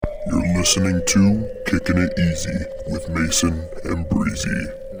listening to Kicking It Easy with Mason and Breezy.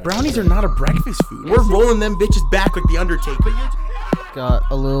 Brownies are not a breakfast food. We're rolling them bitches back like the Undertaker. Got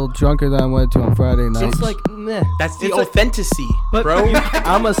a little drunker than I went to on Friday night. It's like, meh. That's the It's like- authenticity, But bro.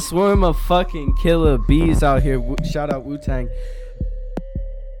 I'm a swarm of fucking killer bees out here. Shout out Wu-Tang.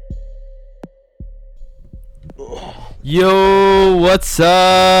 Yo, what's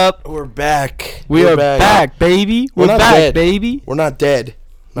up? We're back. We are back, baby. We're not back, dead. baby. We're not dead.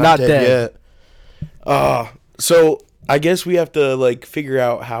 Not dead. yet. So I guess we have to like figure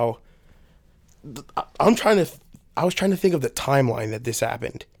out how. I was trying to think of the timeline that this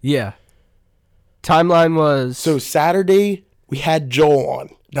happened. Yeah. Timeline was So Saturday we had Joel on.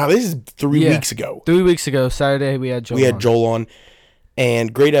 Now this is 3 Yeah. weeks ago. 3 weeks ago, Saturday. We had Joel. We had on. Joel on,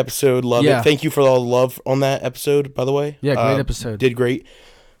 and great episode. Love Yeah. it. Thank you for all the love on that episode. By the way, Yeah, great episode. Did great.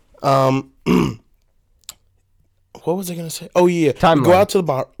 What was I gonna say? Oh yeah, Timeline.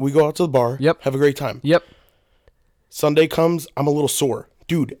 We go out to the bar. Yep. Have a great time. Yep. Sunday comes. I'm a little sore,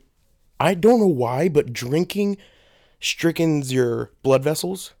 dude. I don't know why, but drinking strictens your blood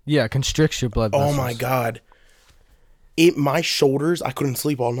vessels. Yeah, constricts your blood Oh vessels. my god. My shoulders. I couldn't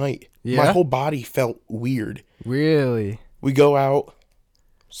sleep all night. Yeah? My whole body felt weird. Really? We go out,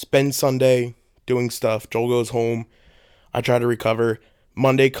 spend Sunday doing stuff. Joel goes home. I try to recover.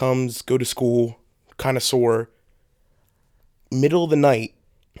 Monday comes, go to school, kind of sore. Middle of the night,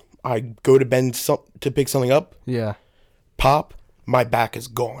 I go to bend to pick something up. Yeah. Pop, my back is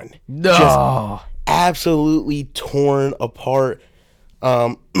gone. No. Absolutely torn apart.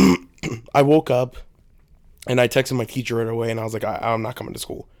 I woke up and I texted my teacher right away and I was like, I'm not coming to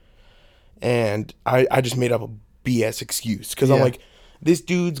school. And I just made up a BS excuse because I'm Yeah. like, this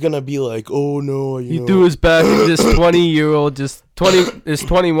dude's gonna be like, oh no, He know. threw his back. This 21-year-old just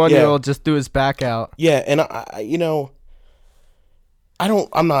 21-year-old just threw his back out. Yeah, and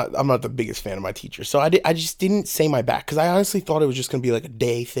I'm not the biggest fan of my teacher, so I just didn't say my back because I honestly thought it was just gonna be like a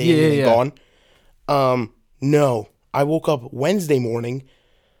day thing and then gone. No, I woke up Wednesday morning,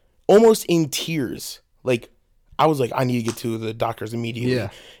 almost in tears. Like I was like, I need to get to the doctors immediately. Yeah.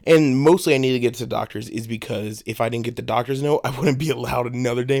 And mostly I need to get to the doctors is because if I didn't get the doctor's note, I wouldn't be allowed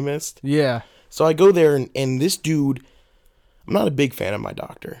another day missed. Yeah. So I go there and this dude, I'm not a big fan of my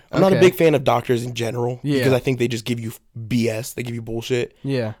doctor. I'm not a Okay. big fan of doctors in general Yeah. because I think they just give you BS. They give you bullshit.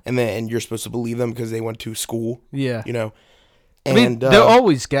 Yeah. And then you're supposed to believe them because they went to school, Yeah. you know. I mean, And they're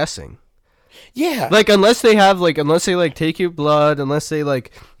always guessing. yeah. Like, unless they take your blood, unless they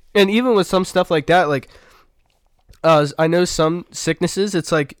and even with some stuff like that, I know some sicknesses,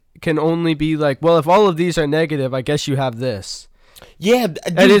 it's like, can only be like, well, if all of these are negative, I guess you have this. yeah.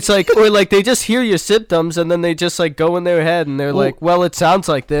 And it's like, or like they just hear your symptoms and then they just like go in their head and they're Well- like, well, it sounds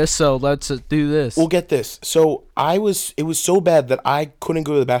like this, so let's do this. Well, get this. So it was so bad that I couldn't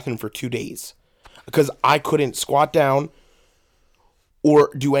go to the bathroom for 2 days because I couldn't squat down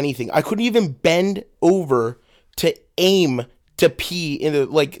or do anything. I couldn't even bend over to aim to pee in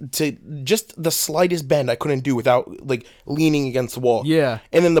to just the slightest bend I couldn't do without like leaning against the wall. Yeah.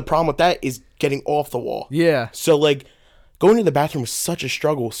 And then the problem with that is getting off the wall. Yeah. So like going to the bathroom was such a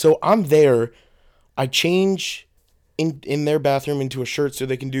struggle. So I'm there. I change in their bathroom into a shirt so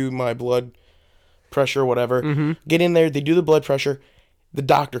they can do my blood pressure or whatever. Mm-hmm. Get in there. They do the blood pressure. The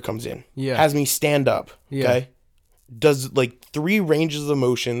doctor comes in. Yeah. Has me stand up. Yeah. Okay. Does like 3 ranges of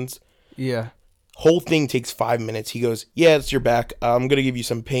motions. Yeah. Whole thing takes 5 minutes. He goes, yeah, it's your back. I'm going to give you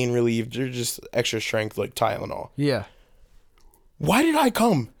some pain relief. Just extra strength like Tylenol. Yeah. Why did I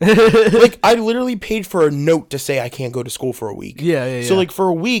come? Like, I literally paid for a note to say I can't go to school for a week. Yeah. So, like, for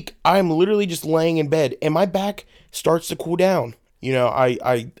a week, I'm literally just laying in bed, and my back starts to cool down. You know,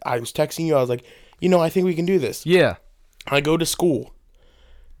 I was texting you. I was like, I think we can do this. Yeah. I go to school.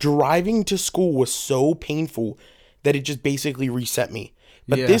 Driving to school was so painful that it just basically reset me.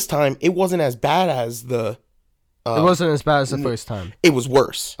 But Yeah. this time, it wasn't as bad as It wasn't as bad as the first time. it was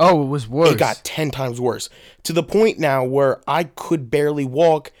worse. Oh, it was worse. It got 10 times worse to the point now where I could barely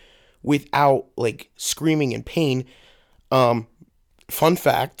walk without like screaming in pain. Fun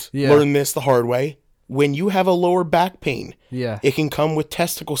fact, Yeah. learned this the hard way. When you have a lower back pain, Yeah. it can come with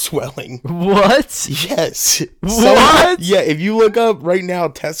testicle swelling. What? Yes. What? Yeah, if you look up right now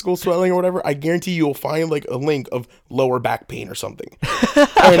testicle swelling or whatever, I guarantee you'll find like a link of lower back pain or something.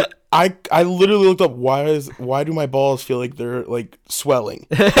 And I literally looked up why do my balls feel like they're like swelling?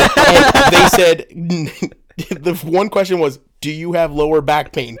 And they said the one question was, do you have lower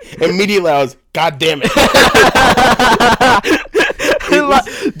back pain? Immediately I was, God damn it.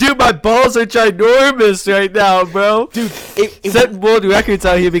 Dude, my balls are ginormous right now, bro. Dude, it Set world records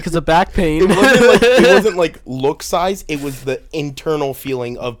out here because of back pain. it wasn't like look size. It was the internal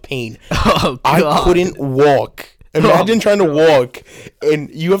feeling of pain. Oh, I God. couldn't walk. Imagine trying to walk, and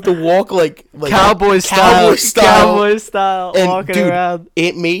you have to walk like Cowboy style. Cowboy style. And Walking dude, around.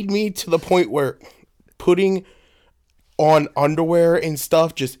 it made me to the point where putting on underwear and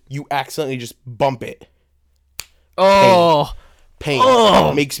stuff, just you accidentally just bump it. Oh. Pain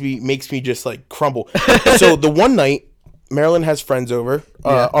Oh. makes me just like crumble. So the one night, Marilyn has friends over.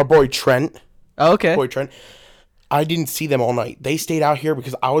 Our boy Trent. Okay. Boy Trent. I didn't see them all night. They stayed out here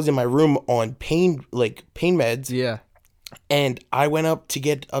because I was in my room on pain meds. Yeah. And I went up to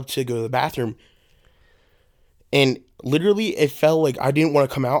go to the bathroom. And literally it felt like I didn't want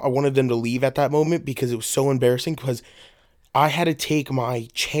to come out. I wanted them to leave at that moment because it was so embarrassing, because I had to take my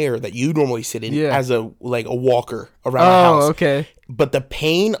chair that you normally sit in as a walker around the house. Oh, okay. But the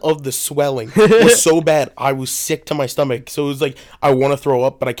pain of the swelling was so bad, I was sick to my stomach. So it was like, I want to throw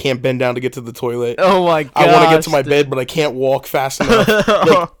up, but I can't bend down to get to the toilet. Oh my god. I want to get to my bed, but I can't walk fast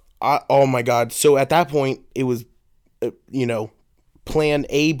enough. Oh my god. So at that point, it was, plan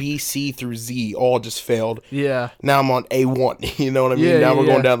A, B, C through Z all just failed. Yeah. Now I'm on A1. You know what I mean? Yeah, Now we're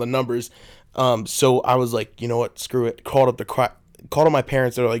yeah. going down the numbers. So I was like, you know what? Screw it. Called up my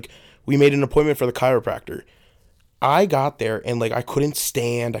parents. They're like, we made an appointment for the chiropractor. I got there and like I couldn't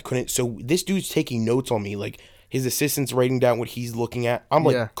stand. So this dude's taking notes on me. Like his assistant's writing down what he's looking at. I'm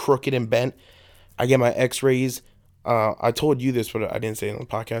like crooked and bent. I get my X-rays. I told you this, but I didn't say it on the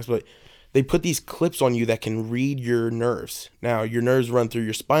podcast. But they put these clips on you that can read your nerves. Now your nerves run through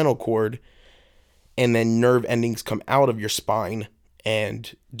your spinal cord, and then nerve endings come out of your spine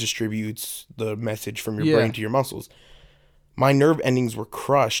and distributes the message from your brain to your muscles. My nerve endings were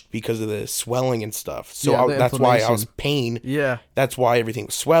crushed because of the swelling and stuff. So that's why I was pain. Yeah. That's why everything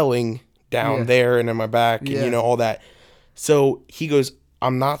was swelling down there and in my back and, all that. So he goes,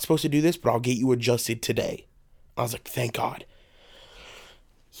 I'm not supposed to do this, but I'll get you adjusted today. I was like, thank God.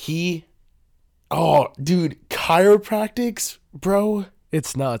 Dude, chiropractics, bro.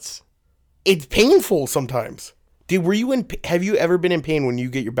 It's nuts. It's painful sometimes. Dude, have you ever been in pain when you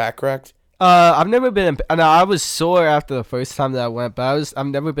get your back cracked? I've never been in. No, I was sore after the first time that I went, but I've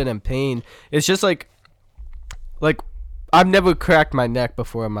never been in pain. It's just like I've never cracked my neck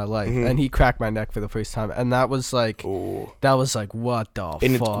before in my life, and he cracked my neck for the first time, and that was like, what the fuck?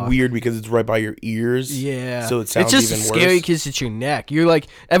 And it's weird because it's right by your ears. Yeah. So it sounds it's just even scary worse. because it's your neck. You're like,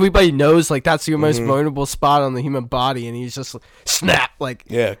 everybody knows like that's your most vulnerable spot on the human body, and he's just snap like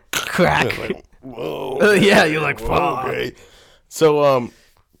crack. Like, whoa. Yeah, you're like, fuck. Okay. So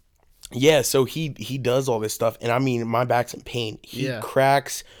so he does all this stuff, and I mean my back's in pain. He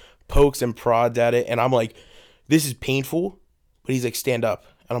cracks, pokes, and prods at it, and I'm like, this is painful, but he's like, stand up.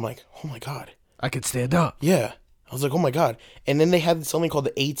 And I'm like, oh my God. I could stand up. Yeah. I was like, oh my God. And then they had something called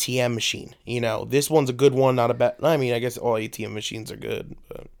the ATM machine. This one's a good one, not a bad. I mean, I guess all ATM machines are good,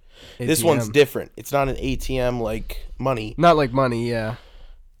 but this one's different. It's not an ATM like money. Not like money, yeah.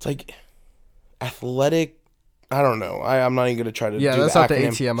 It's like athletic. I don't know. I'm not even going to try to do that's the not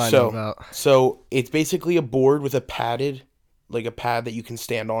acronym. the ATM I know about. So it's basically a board with a pad that you can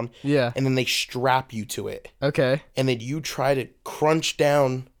stand on. Yeah. And then they strap you to it. Okay. And then you try to crunch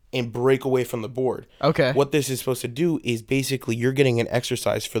down and break away from the board. Okay. What this is supposed to do is basically you're getting an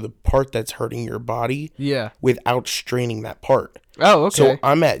exercise for the part that's hurting your body. Yeah. Without straining that part. Oh, okay. So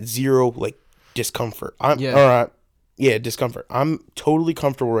I'm at zero discomfort. Discomfort. I'm totally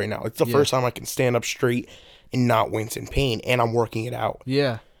comfortable right now. It's the first time I can stand up straight and not wince in pain, and I'm working it out.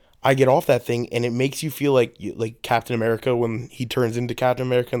 Yeah. I get off that thing, and it makes you feel like Captain America when he turns into Captain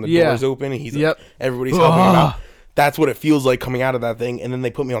America and the doors open and he's like, everybody's helping him out. That's what it feels like coming out of that thing, and then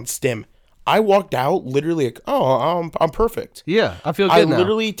they put me on stim. I walked out literally like, I'm perfect. Yeah, I feel good now. I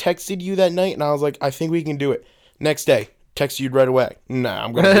literally texted you that night, and I was like, I think we can do it. Next day, text you right away. Nah,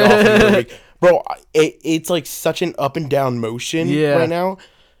 I'm going to be off for a week. Bro, it's like such an up and down motion right now.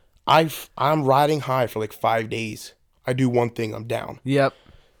 I'm riding high for like 5 days. I do one thing, I'm down. Yep.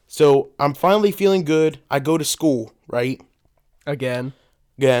 So I'm finally feeling good. I go to school, right? Again.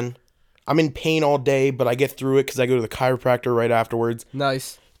 I'm in pain all day, but I get through it because I go to the chiropractor right afterwards.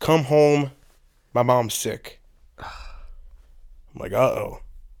 Nice. Come home, my mom's sick. I'm like, uh-oh.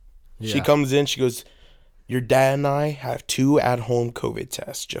 Yeah. She comes in, she goes, your dad and I have 2 at-home COVID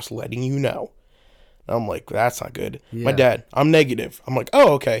tests, just letting you know. And I'm like, that's not good. Yeah. My dad, I'm negative. I'm like,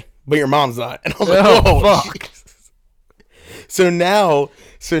 oh, okay. But your mom's not. And I was like, oh, fuck. So now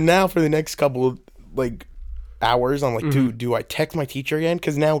for the next couple of, hours. I'm like, dude, do I text my teacher again?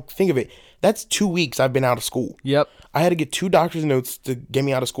 Because now think of it. That's 2 weeks I've been out of school. Yep. I had to get 2 doctor's notes to get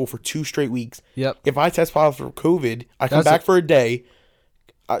me out of school for 2 straight weeks. Yep. If I test positive for COVID, I come That's back for a day.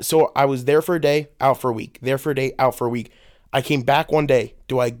 So I was there for a day, out for a week. There for a day, out for a week. I came back one day.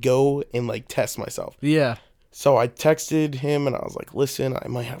 Do I go and like test myself? Yeah. So I texted him and I was like, listen, I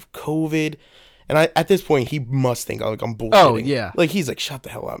might have COVID. And at this point, he must think I'm bullshitting. Oh, yeah. Like, he's like, shut the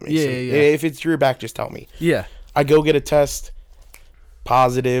hell up, Mason. Yeah. If it's your back, just tell me. Yeah. I go get a test,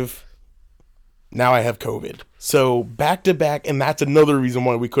 positive. Now I have COVID. So back to back, and that's another reason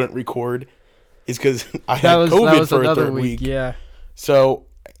why we couldn't record, is because I had COVID for a third week. Yeah. So,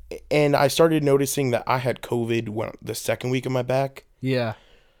 and I started noticing that I had COVID the second week of my back. Yeah.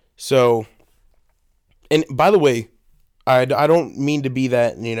 So, and by the way, I don't mean to be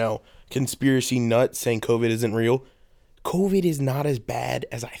that, conspiracy nut saying COVID isn't real. COVID is not as bad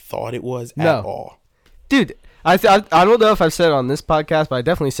as I thought it was at all. Dude, I don't know if I've said it on this podcast, but I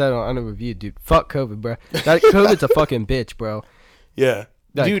definitely said it on a review, dude. Fuck COVID, bro. That COVID's a fucking bitch, bro. Yeah.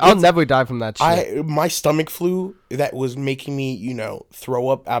 Like, Dude, I'll never die from that shit. My stomach flu that was making me, throw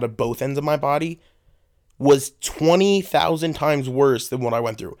up out of both ends of my body was 20,000 times worse than what I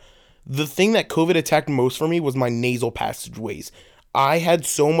went through. The thing that COVID attacked most for me was my nasal passageways. I had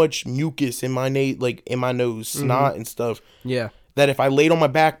so much mucus in my in my nose, snot and stuff. Yeah. That if I laid on my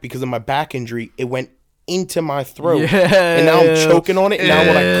back because of my back injury, it went into my throat. Yeah. And now I'm choking on it. And now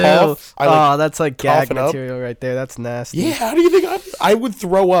when I cough, that's like gag cough it up. material right there. That's nasty. Yeah, how do you think I would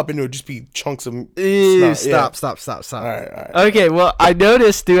throw up and it would just be chunks of Ew, snot? stop. All right. Okay, well, I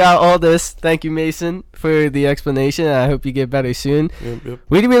noticed throughout all this, thank you, Mason, for the explanation. I hope you get better soon. Yep.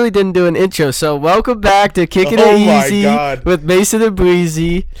 We really didn't do an intro, so welcome back to Kicking It Easy with Mason and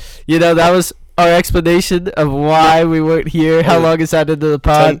Breezy. That was our explanation of why we weren't here. How long is that into the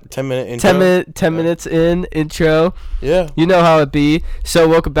pod? 10 minute intro. 10 minutes in intro. Yeah. You know how it be. So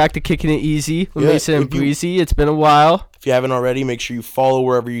welcome back to Kicking It Easy with Mason and Breezy. It's been a while. If you haven't already, make sure you follow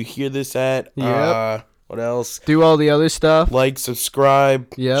wherever you hear this at. Yep. What else? Do all the other stuff. Like, subscribe.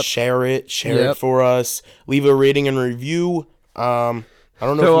 Yep. Share it for us. Leave a rating and review. I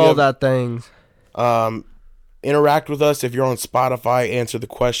don't know. Do all that things. Interact with us if you're on Spotify. Answer the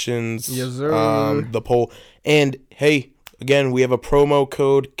questions. Yes, sir. The poll. And hey, again, we have a promo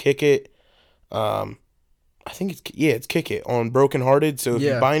code. Kick it. I think it's Kick It on Broken Hearted. So if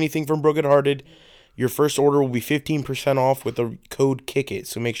you buy anything from Broken Hearted, your first order will be 15% off with the code Kick It.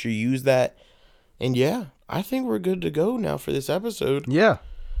 So make sure you use that. And yeah, I think we're good to go now for this episode. Yeah.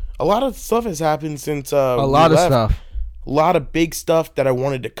 A lot of stuff has happened since a lot of stuff. A lot of big stuff that I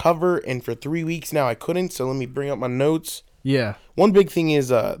wanted to cover, and for 3 weeks now I couldn't, so let me bring up my notes. Yeah. One big thing is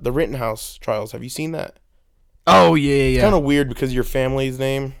the Rittenhouse trials. Have you seen that? Oh, yeah. Kind of weird because of your family's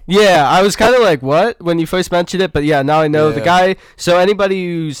name. Yeah, I was kind of like, what? When you first mentioned it, but yeah, now I know the guy. So anybody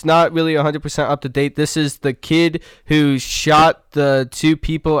who's not really 100% up to date, this is the kid who shot the 2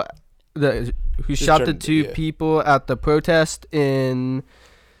 people, people at the protest in,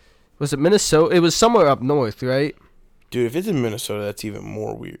 was it Minnesota? It was somewhere up north, right? Dude, if it's in Minnesota, that's even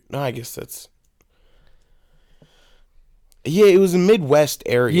more weird. No, I guess that's... Yeah, it was a Midwest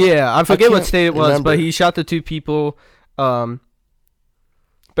area. Yeah, I forget what state it was, but he shot the 2 people. But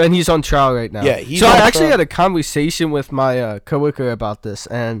he's on trial right now. Yeah, he's so on I actually trial. had a conversation with my coworker about this,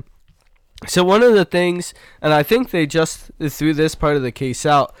 and so one of the things, and I think they just threw this part of the case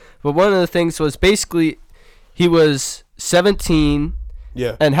out, but one of the things was basically he was 17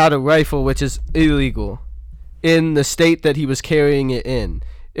 and had a rifle, which is illegal in the state that he was carrying it in.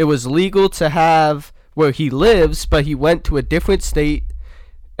 It was legal to have where he lives, but he went to a different state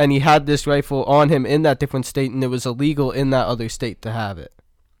and he had this rifle on him in that different state, and it was illegal in that other state to have it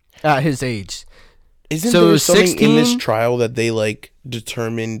at his age. Isn't there something in this trial that they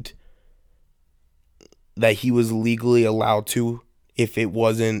determined that he was legally allowed to if it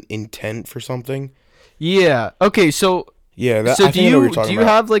wasn't intent for something? Yeah. Okay, so yeah, so do you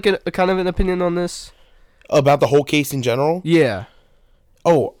have a kind of an opinion on this? About the whole case in general? Yeah.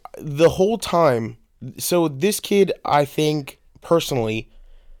 Oh, the whole time. So this kid, I think, personally,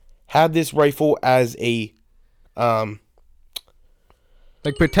 had this rifle as a...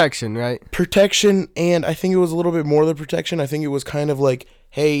 protection, right? Protection, and I think it was a little bit more than protection. I think it was kind of like,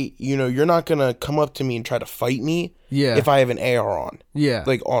 hey, you're not going to come up to me and try to fight me if I have an AR on. Yeah.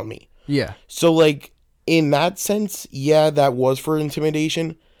 On me. Yeah. So, in that sense, yeah, that was for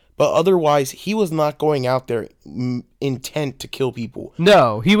intimidation. But otherwise, he was not going out there intent to kill people.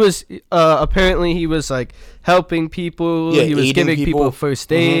 No, he was apparently he was helping people. Yeah, he was giving people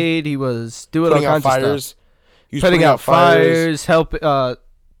first aid. He was doing all kinds of stuff. He was putting out fires,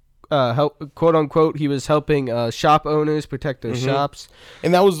 help, quote unquote, he was helping shop owners protect their shops.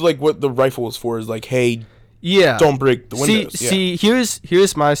 And that was like what the rifle was for, is like, hey, Yeah. don't break the windows. See,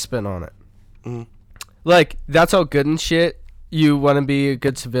 here's my spin on it. Like, that's all good and shit. You want to be a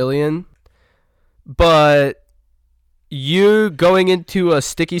good civilian, but you're going into a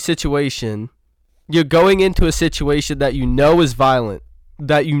sticky situation. You're going into a situation that you know is violent,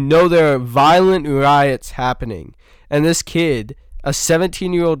 that you know there are violent riots happening, and this kid, a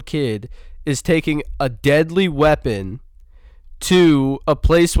 17-year-old kid, is taking a deadly weapon to a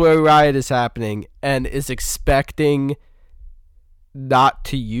place where a riot is happening and is expecting not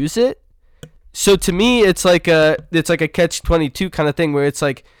to use it. So to me, it's like a catch-22 kind of thing, where it's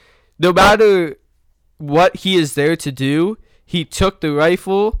like, no matter what he is there to do, he took the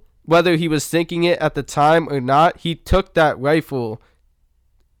rifle, whether he was thinking it at the time or not. He took that rifle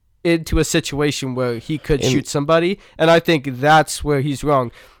into a situation where he could shoot somebody, and I think that's where he's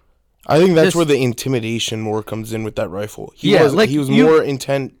wrong. I think that's where the intimidation more comes in with that rifle. He was more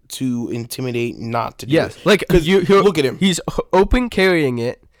intent to intimidate, not to do it. Like, look at him. He's open carrying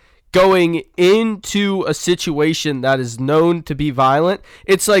it, going into a situation that is known to be violent.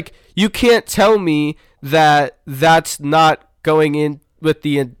 It's like, you can't tell me that that's not going in with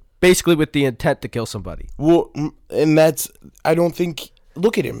basically with the intent to kill somebody. Well, and that's, I don't think,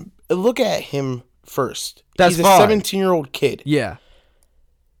 look at him. Look at him first. That's He's fine. a 17-year-old kid. Yeah.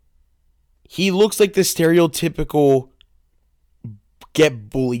 He looks like the stereotypical get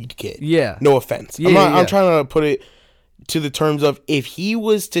bullied kid. Yeah. No offense. Yeah, I'm trying to put it to the terms of, if he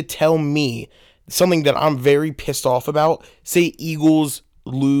was to tell me something that I'm very pissed off about, say Eagles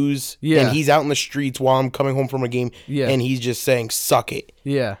lose and he's out in the streets while I'm coming home from a game and he's just saying, suck it.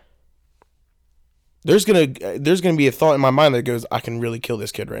 Yeah. There's gonna be a thought in my mind that goes, I can really kill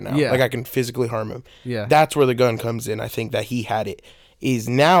this kid right now. Yeah. Like, I can physically harm him. Yeah. That's where the gun comes in. I think that he had it. Is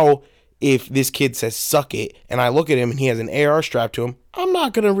now, if this kid says suck it and I look at him and he has an AR strapped to him, I'm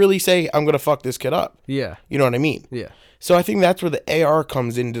not gonna really say I'm gonna fuck this kid up. Yeah. You know what I mean? Yeah. So I think that's where the AR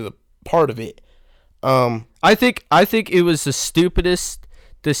comes into the part of it. I think it was the stupidest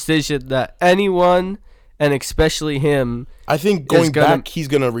decision that anyone, and especially him, I think going back, he's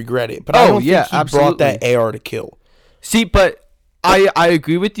gonna regret it. But I don't think he brought that AR to kill. See, but I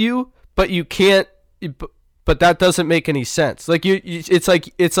agree with you, but you can't. But that doesn't make any sense. Like, it's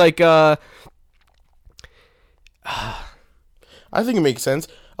like. I think it makes sense.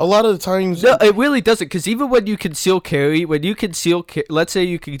 A lot of the times, no, it really doesn't. Because even when you conceal carry, let's say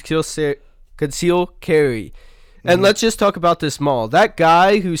you conceal carry, and let's just talk about this mall. That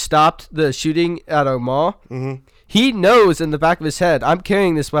guy who stopped the shooting at our mall, he knows in the back of his head, I'm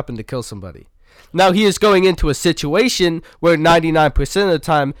carrying this weapon to kill somebody. Now, he is going into a situation where 99% of the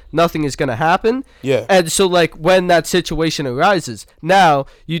time nothing is going to happen. Yeah. And so, like, when that situation arises, now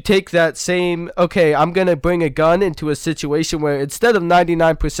you take that same, okay, I'm going to bring a gun into a situation where instead of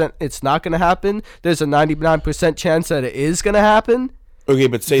 99% it's not going to happen, there's a 99% chance that it is going to happen. Okay,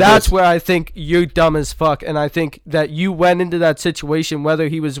 but that's where I think you're dumb as fuck. And I think that you went into that situation, whether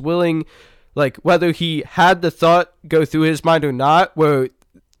he was willing, like, whether he had the thought go through his mind or not, where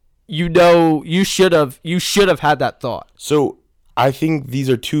you should have had that thought. So I think these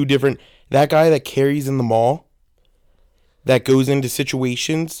are two different. That guy that carries in the mall, that goes into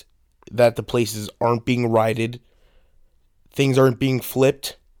situations that the places aren't being righted, things aren't being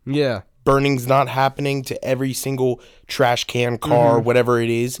flipped. Yeah. Burning's not happening to every single trash can, car, whatever it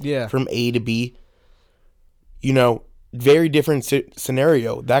is, from A to B. You know, very different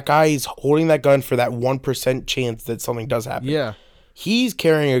scenario. That guy is holding that gun for that 1% chance that something does happen. Yeah. He's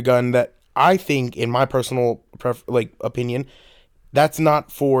carrying a gun that I think, in my personal opinion, that's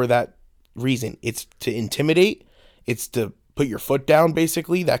not for that reason. It's to intimidate. It's to put your foot down,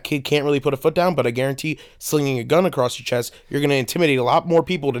 basically. That kid can't really put a foot down, but I guarantee slinging a gun across your chest, you're going to intimidate a lot more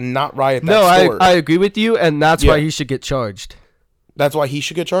people to not riot that store. I agree with you, and that's why he should get charged. That's why he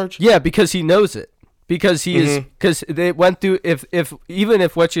should get charged? Yeah, because he knows it. Because he is, because they went through. If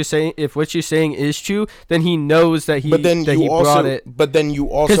what you're saying is true, then he knows that he. But then that you he also, brought it. But then you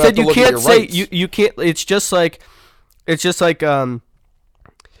also have to look at your rights. You can't. It's just like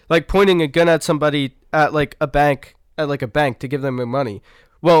pointing a gun at somebody at a bank to give them their money.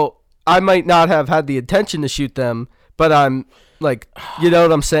 Well, I might not have had the intention to shoot them, but I'm like, you know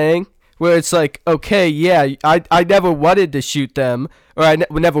what I'm saying? Where it's like, okay, yeah, I never wanted to shoot them, or I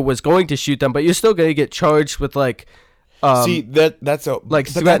never was going to shoot them, but you're still going to get charged with see, that's a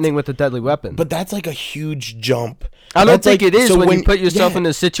threatening with a deadly weapon. But that's like a huge jump. I don't think it is so when you put yourself in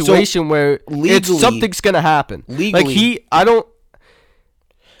a situation where something's going to happen. Legally,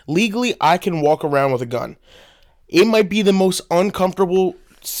 legally, I can walk around with a gun. It might be the most uncomfortable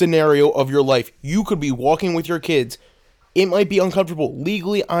scenario of your life. You could be walking with your kids. It might be uncomfortable.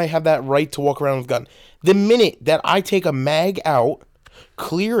 Legally, I have that right to walk around with a gun. The minute that I take a mag out,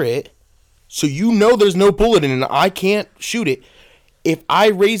 clear it, so you know there's no bullet in it, and I can't shoot it. If I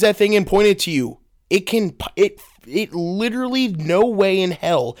raise that thing and point it to you, it literally no way in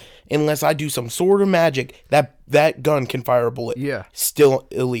hell, unless I do some sort of magic, that gun can fire a bullet. Yeah. Still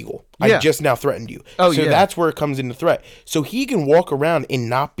illegal. Yeah. I just now threatened you. Oh, so yeah. that's where it comes into threat. So he can walk around and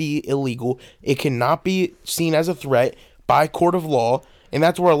not be illegal. It cannot be seen as a threat by court of law. And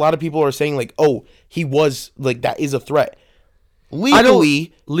that's where a lot of people are saying, like, oh, he was, like, that is a threat.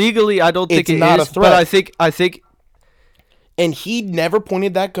 Legally, I don't think it's it not is, a threat. but I think and he never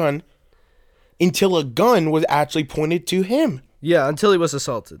pointed that gun until a gun was actually pointed to him. yeah, until he was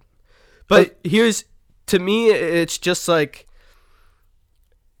assaulted. But to me, it's just like,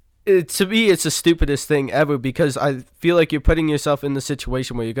 to me, it's the stupidest thing ever, because I feel like you're putting yourself in the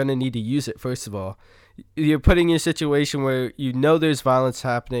situation where you're going to need to use it, first of all. You're putting in a situation where you know there's violence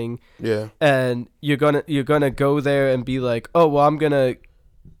happening. Yeah. And you're gonna go there and be like, oh, well, I'm going to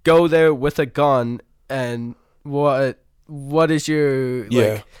go there with a gun, and what is your, like,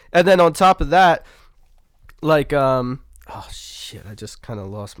 Yeah. and then on top of that, like, oh shit, I just kind of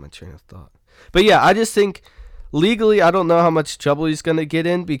lost my train of thought. But yeah, I just think legally, I don't know how much trouble he's going to get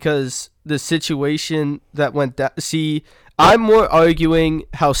in, because the situation that went down, see, I'm more arguing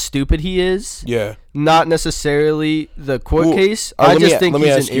how stupid he is, Yeah. not necessarily the court Well, case. let I me- just think let me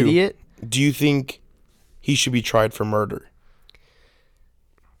he's ask an you, idiot. Do you think he should be tried for murder?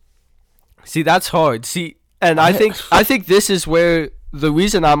 See, that's hard. See, and I think this is where the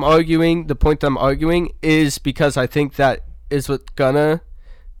reason I'm arguing, the point that I'm arguing, is because I think that is what's gonna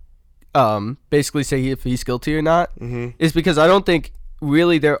basically say if he's guilty or not, is because I don't think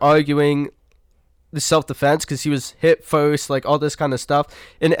really they're arguing the self-defense, because he was hit first, like all this kind of stuff.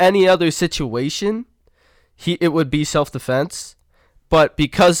 In any other situation, it would be self-defense. But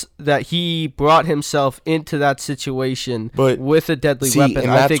because that he brought himself into that situation with a deadly weapon, and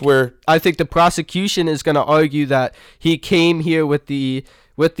that's where I think the prosecution is going to argue that he came here with the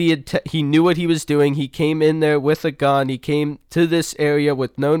he knew what he was doing. He came in there with a gun. He came to this area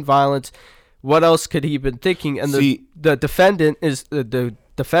with known violence. What else could he have been thinking? And the defendant is the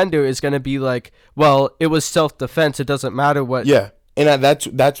defender is going to be like, well, it was self-defense. It doesn't matter what. Yeah, and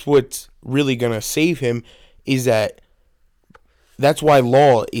that's what's really gonna save him, is that's why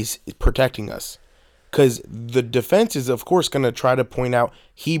law is protecting us, because the defense is of course gonna try to point out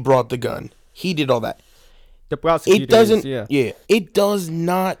he brought the gun, he did all that. The prosecutor It doesn't. yeah. It does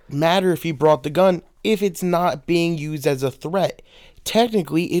not matter if he brought the gun if it's not being used as a threat.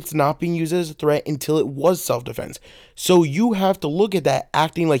 Technically, it's not being used as a threat until it was self-defense. So you have to look at that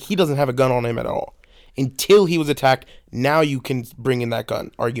acting like he doesn't have a gun on him at all until he was attacked. Now you can bring in that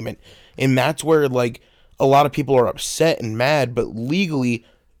gun argument, and that's where, like, a lot of people are upset and mad. But legally,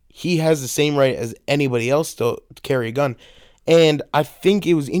 he has the same right as anybody else to carry a gun. And I think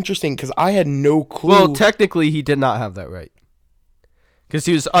it was interesting because I had no clue. Well, technically, he did not have that right, because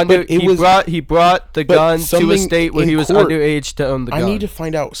he was under. He brought the gun to a state where he was underage to own the gun. I need to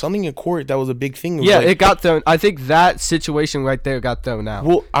find out something in court that was a big thing. Yeah, it got thrown. I think that situation right there got thrown out.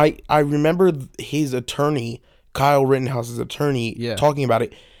 Well, I remember his attorney, Kyle Rittenhouse's attorney, talking about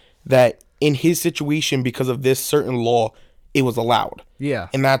it, that in his situation, because of this certain law, it was allowed. Yeah.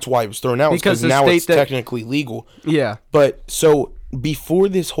 And that's why it was thrown out, because now it's technically legal. Yeah. But so before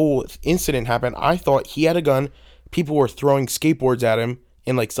this whole incident happened, I thought he had a gun. People were throwing skateboards at him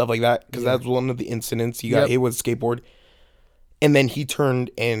and like stuff like that, because that's one of the incidents. He got hit with a skateboard. And then he turned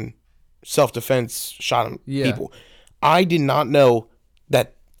and self-defense shot him. People. I did not know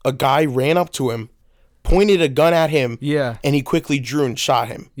that a guy ran up to him, pointed a gun at him, and he quickly drew and shot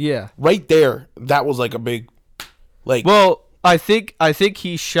him. Yeah. Right there, that was like a big, like. Well, I think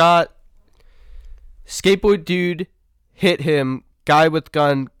he shot. Skateboard dude hit him. Guy with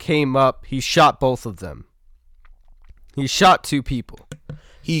gun came up. He shot both of them. He shot two people.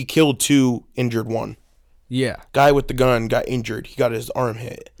 He killed two, injured one. Yeah. Guy with the gun got injured. He got his arm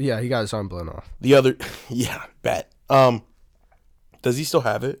hit. Yeah, he got his arm blown off. The other, bet. Does he still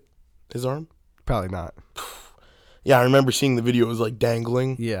have it? His arm? Probably not. Yeah, I remember seeing the video. It was like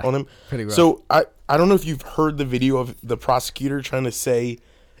dangling on him. Pretty rough. So I don't know if you've heard the video of the prosecutor trying to say,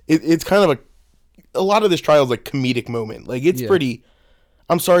 it's kind of a lot of this trial is like comedic moment. Like it's pretty.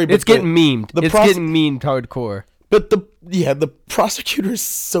 I'm sorry, but it's getting memed. It's getting memed hardcore. But the prosecutor is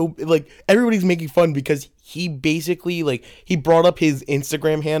so, like, everybody's making fun because he basically, like, he brought up his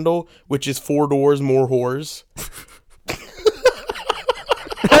Instagram handle, which is 4 doors more whores.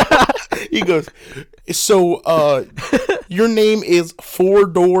 He goes, so your name is 4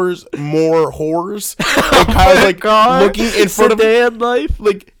 doors more whores. And Kyle's like looking in front of Sedan life.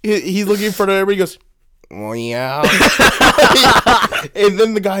 like he's looking in front of everybody. He goes, well, yeah. And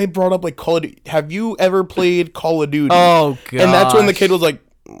then the guy brought up like Call of Duty. Have you ever played Call of Duty? Oh god. And that's when the kid was like,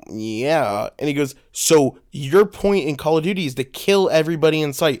 yeah. And he goes, so your point in Call of Duty is to kill everybody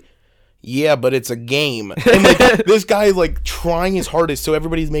in sight. Yeah, but it's a game. And like this guy is like trying his hardest, so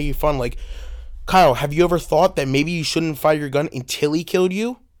everybody's making fun. Like, Kyle, have you ever thought that maybe you shouldn't fire your gun until he killed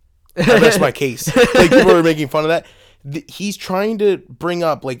you? I rest my case. Like, people are making fun of that. He's trying to bring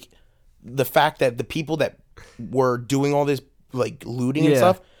up like the fact that the people that were doing all this like looting and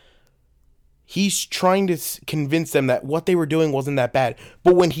stuff, he's trying to convince them that what they were doing wasn't that bad.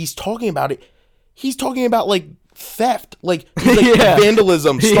 But when he's talking about it, he's talking about like theft, like, he's like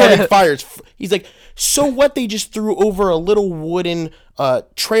vandalism, starting fires. He's like, so what? They just threw over a little wooden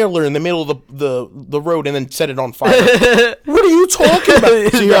trailer in the middle of the road and then set it on fire. What are you talking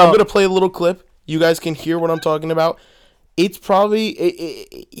about? So here, I'm gonna play a little clip. You guys can hear what I'm talking about. It's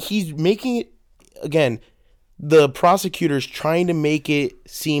probably he's making it again. The prosecutor's trying to make it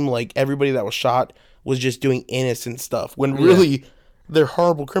seem like everybody that was shot was just doing innocent stuff when really they're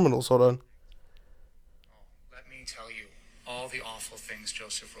horrible criminals. Hold on. Let me tell you all the awful things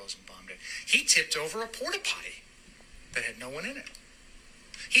Joseph Rosenbaum did. He tipped over a porta potty that had no one in it.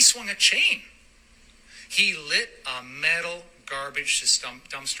 He swung a chain. He lit a metal garbage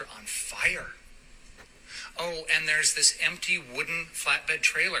dumpster on fire. Oh, and there's this empty wooden flatbed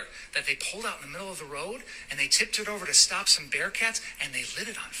trailer that they pulled out in the middle of the road, and they tipped it over to stop some bearcats, and they lit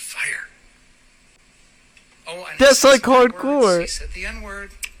it on fire. Oh, and that's like hardcore. hardcore. He said the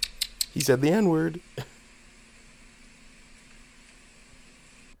N-word. He said the N-word.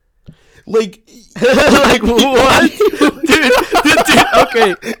 Like what? dude,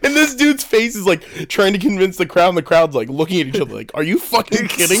 okay. And this dude's face is like trying to convince the crowd, and the crowd's like looking at each other like, are you fucking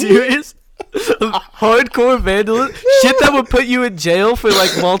kidding me? Serious? Hardcore vandalism, shit that would put you in jail for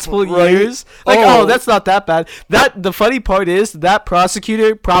like multiple years. Like, oh, that's not that bad. That the funny part is that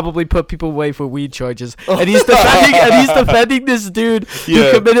prosecutor probably put people away for weed charges, and he's defending this dude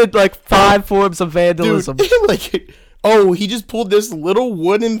who committed like 5 forms of vandalism. Dude, like, oh, he just pulled this little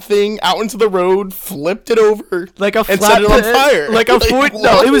wooden thing out into the road, flipped it over, like a and set it on fire. Like a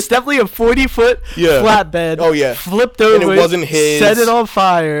no, it was definitely a 40-foot flatbed. Oh yeah, flipped over, and it wasn't his. Set it on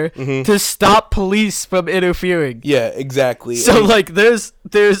fire to stop police from interfering. Yeah, exactly. So like, there's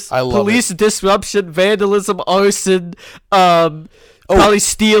police disruption, vandalism, arson, probably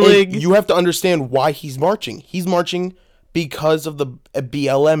stealing. You have to understand why he's marching. He's marching because of the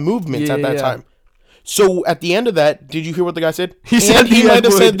BLM movements at that time. So at the end of that, did you hear what the guy said? He might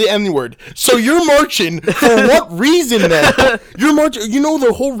have said the N-word. So you're marching for what reason then? You're marching. You know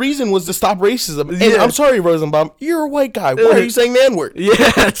the whole reason was to stop racism. And I'm sorry, Rosenbaum, you're a white guy. Why are you saying the N-word?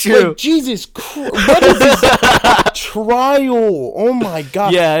 Yeah, true. Like, Jesus Christ, what is this trial? Oh my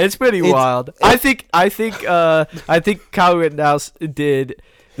God. Yeah, it's pretty wild. I think Kyle Rittenhouse did.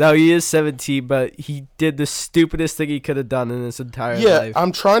 Now, he is 17, but he did the stupidest thing he could have done in his entire life. Yeah,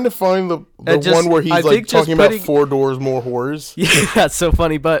 I'm trying to find the one where he's like talking about 4 doors more whores. Yeah, that's so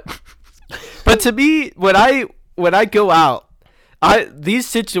funny. But to me, when I go out, these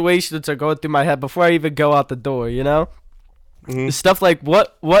situations are going through my head before I even go out the door. You know, stuff like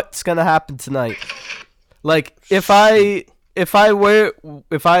what's gonna happen tonight. Like if I wear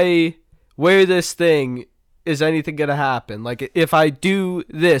this thing, is anything gonna happen? Like if I do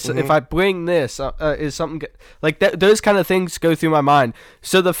this, if I bring this, is something like that? Those kind of things go through my mind.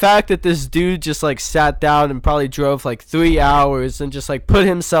 So the fact that this dude just like sat down and probably drove like 3 hours and just like put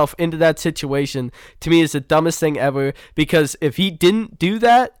himself into that situation, to me is the dumbest thing ever. Because if he didn't do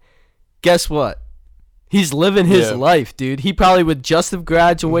that, guess what? He's living his life, dude. He probably would just have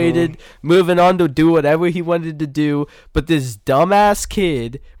graduated, moving on to do whatever he wanted to do. But this dumbass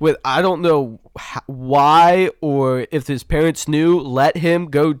kid, with I don't know why or if his parents knew, let him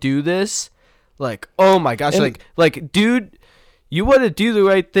go do this. Like, oh my gosh, like, dude, you want to do the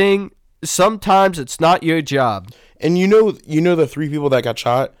right thing. Sometimes it's not your job. And you know the 3 people that got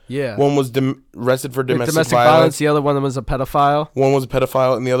shot? Yeah. One was arrested for domestic violence. The other one was a pedophile. One was a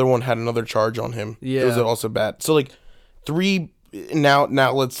pedophile, and the other one had another charge on him. Yeah. It was also bad. So, like, 3... Now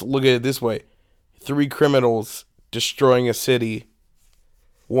let's look at it this way. 3 criminals destroying a city.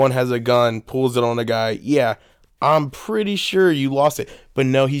 One has a gun, pulls it on a guy. Yeah, I'm pretty sure you lost it. But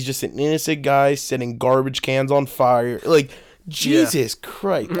no, he's just an innocent guy setting garbage cans on fire. Like, Jesus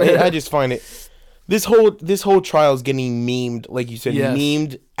Christ. I just find it... This whole trial is getting memed, like you said, Yes.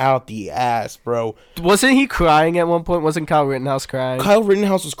 memed out the ass, bro. Wasn't he crying at one point? Wasn't Kyle Rittenhouse crying? Kyle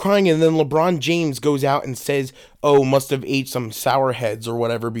Rittenhouse was crying, and then LeBron James goes out and says, "Oh, must have ate some sour heads or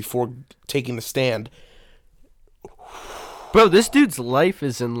whatever before taking the stand." Bro, this dude's life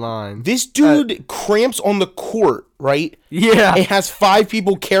is in line. This dude cramps on the court, right? Yeah. And has 5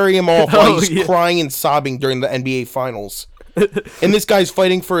 people carry him off while Oh, he's yeah. crying and sobbing during the NBA Finals. And this guy's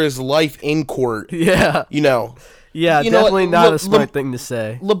fighting for his life in court. Yeah. You know, Yeah, You know definitely what? not a smart thing to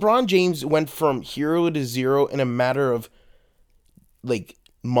say. LeBron James went from hero to zero in a matter of like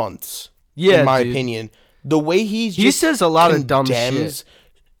months. Yeah, in my dude. opinion, the way He just says a lot of dumb condemns-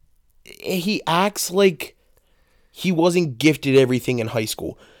 shit. He acts like he wasn't gifted everything in high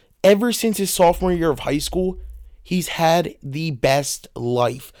school. Ever since his sophomore year of high school, he's had the best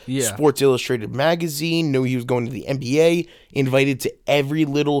life. Yeah. Sports Illustrated magazine knew he was going to the NBA, invited to every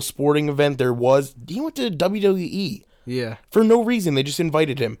little sporting event there was. He went to WWE Yeah. for no reason. They just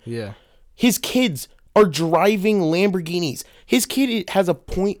invited him. Yeah. His kids are driving Lamborghinis. His kid has a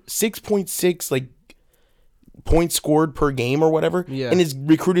 6.6 like points scored per game or whatever, Yeah. and is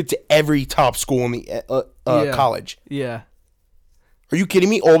recruited to every top school in the Yeah. college. Yeah. Are you kidding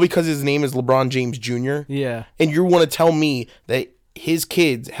me? All because his name is LeBron James Jr. Yeah. And you want to tell me that his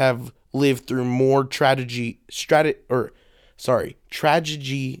kids have lived through more tragedy.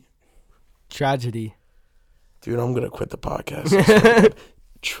 Dude, I'm gonna quit the podcast.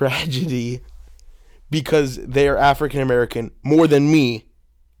 Tragedy, because they're African American more than me.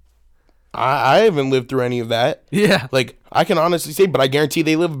 I haven't lived through any of that. Yeah. Like, I can honestly say, but I guarantee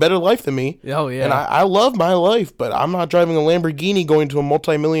they live a better life than me. Oh, yeah. And I love my life, but I'm not driving a Lamborghini going to a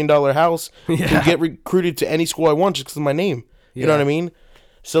multi-million-dollar house Yeah. to get recruited to any school I want just because of my name. You know Yeah. what I mean?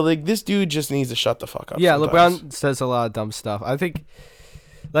 So, like, this dude just needs to shut the fuck up. Yeah, sometimes. LeBron says a lot of dumb stuff. I think,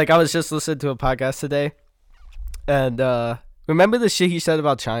 like, I was just listening to a podcast today, and remember the shit he said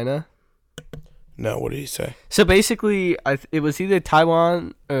about China? No, what did he say? So basically, it was either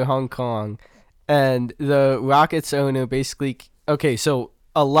Taiwan or Hong Kong, and the Rockets owner basically. Okay, so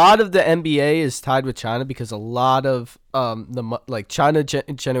a lot of the NBA is tied with China because a lot of China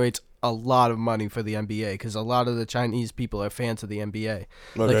generates a lot of money for the NBA because a lot of the Chinese people are fans of the NBA,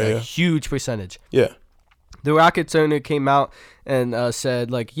 like Okay, a yeah. huge percentage. Yeah. The Rockets owner came out and said,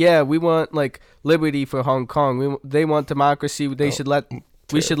 like, yeah, we want like liberty for Hong Kong. They want democracy. We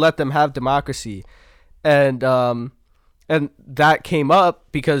should let them have democracy, and that came up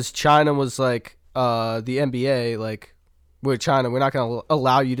because China was like, the NBA, like, we're China. We're not going to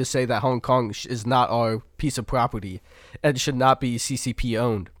allow you to say that Hong Kong is not our piece of property and should not be CCP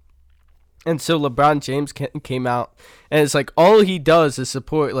owned. And so LeBron James came out, and it's like all he does is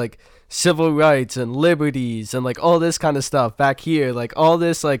support like civil rights and liberties and like all this kind of stuff back here, like all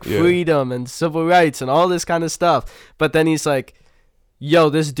this like freedom and civil rights and all this kind of stuff. But then he's like, yo,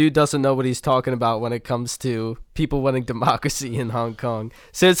 this dude doesn't know what he's talking about when it comes to people wanting democracy in Hong Kong.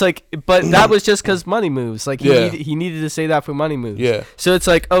 So it's like, but that was just because money moves. Like he needed to say that for money moves. Yeah. So it's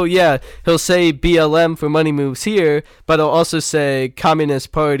like, oh yeah, he'll say BLM for money moves here, but he'll also say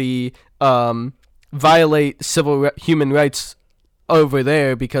Communist Party violate human rights over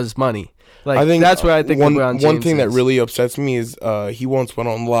there because money. Like, I think that's where I think LeBron James one thing that is. really upsets me is he once went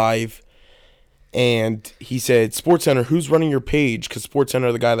on live and he said, SportsCenter, who's running your page? Because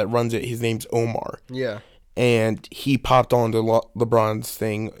SportsCenter, the guy that runs it, his name's Omar. Yeah. And he popped on to LeBron's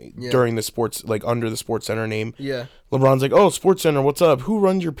thing during the sports, like under the SportsCenter name. Yeah. LeBron's like, oh, SportsCenter, what's up? Who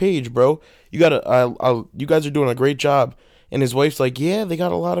runs your page, bro? You guys are doing a great job. And his wife's like, yeah, they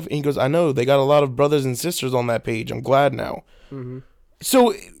got a lot of, and he goes, I know, they got a lot of brothers and sisters on that page. I'm glad now. Mm-hmm.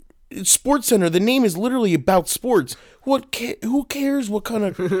 So, SportsCenter, the name is literally about sports. Who cares what kind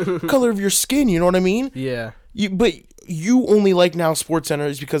of color of your skin? You know what I mean? Yeah. But you only like now SportsCenter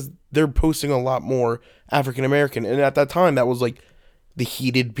is because they're posting a lot more African American, and at that time that was like the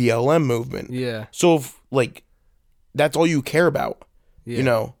heated BLM movement. Yeah. So if like that's all you care about, Yeah. you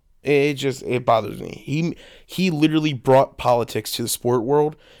know, it bothers me. He literally brought politics to the sport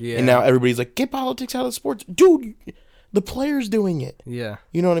world, Yeah. and now everybody's like, get politics out of sports, dude. The player's doing it. Yeah.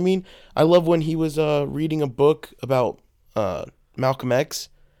 You know what I mean? I love when he was reading a book about Malcolm X.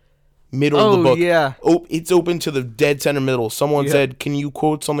 Middle of the book. Yeah. Oh, it's open to the dead center middle. Someone said, "Can you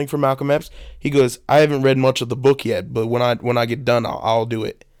quote something from Malcolm X?" He goes, "I haven't read much of the book yet, but when I get done, I'll do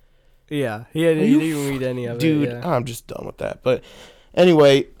it." Yeah. He didn't even read any of Dude, it. Yeah. I'm just done with that. But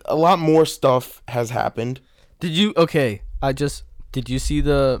anyway, a lot more stuff has happened. Did you see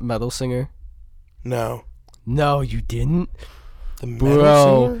the Metal Singer? No. No, you didn't? The metal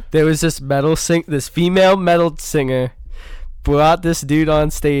Bro, singer? there was this female metal singer brought this dude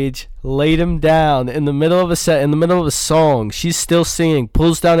on stage, laid him down in the middle of a set, in the middle of a song. She's still singing,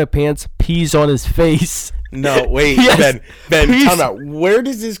 pulls down her pants, pees on his face. No, wait, Yes, Ben, please. time out. Where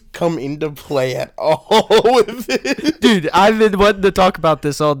does this come into play at all with it? Dude, I've been wanting to talk about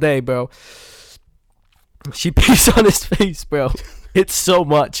this all day, bro. She pees on his face, bro. It's so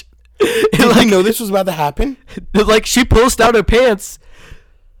much. Did you know this was about to happen? Like, she pulls down her pants.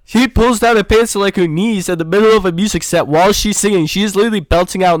 She pulls down her pants to like her knees in the middle of a music set while she's singing. She's literally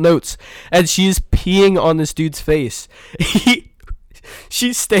belting out notes, and she's peeing on this dude's face.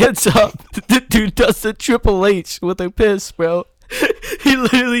 She stands up. The dude does the Triple H with her piss, bro. He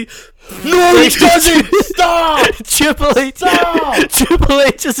literally. No, he doesn't! Stop! Triple H. Stop! Triple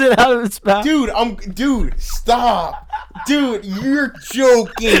H is it out of his mouth. Dude, stop! Dude, you're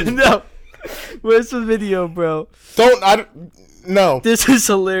joking! No. Where's the video, bro? No. This is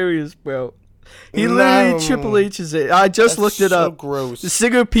hilarious, bro. He No. literally Triple H is it. I just That's looked it so up. gross. The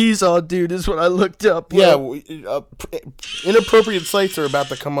singer pees on dude is what I looked up. Bro. Yeah, inappropriate sites are about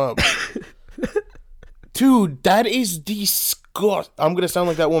to come up. Dude, that is disgusting. I'm gonna sound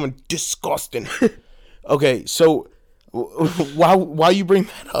like that woman. Disgusting. Okay, so while you bring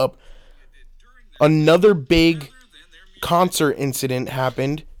that up, another big concert incident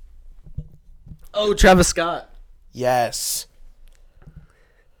happened. Oh, Travis Scott. Yes.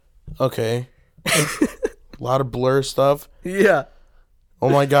 Okay. A lot of blur stuff. Yeah, Oh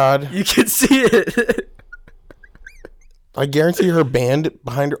my god. you can see it. I guarantee her band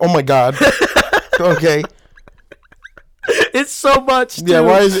behind her. Oh my god. Okay. It's so much. Dude. Yeah,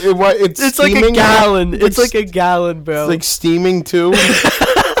 why is it? Why it's like a steaming? gallon. It's like a gallon, bro. It's like steaming too.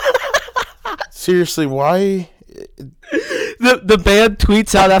 Seriously, why? The band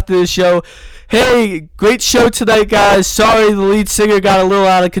tweets out after the show, "Hey, great show tonight, guys. Sorry the lead singer got a little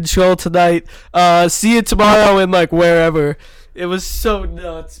out of control tonight. See you tomorrow and like wherever." It was so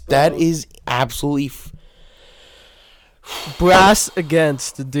nuts, bro. That is absolutely. Brass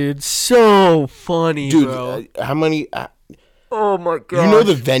against, dude. So funny, Dude, bro. how many? Oh my god. You know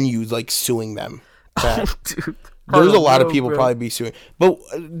the venues like suing them. Bad. Dude. There's I a lot of don't know, people bro. probably be suing, but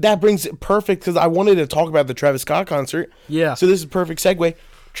that brings it perfect because I wanted to talk about the Travis Scott concert. Yeah. So this is a perfect segue.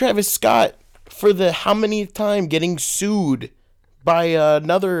 Travis Scott for the how many time getting sued by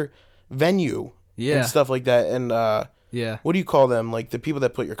another venue Yeah. and stuff like that. And Yeah. what do you call them? Like the people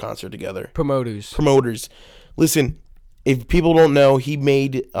that put your concert together. Promoters. Promoters. Listen, if people don't know, he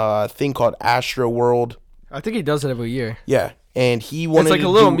made a thing called Astro World. I think he does it every year. Yeah, and he wanted It's like to a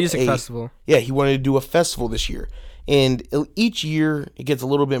little do music festival. Yeah, he wanted to do a festival this year. And each year it gets a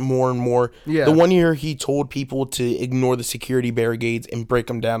little bit more and more. Yeah. The one year he told people to ignore the security barricades and break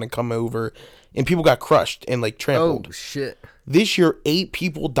them down and come over, and people got crushed and like trampled. Oh shit. This year 8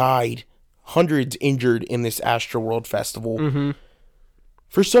 people died, hundreds injured in this Astro World festival. Mm-hmm.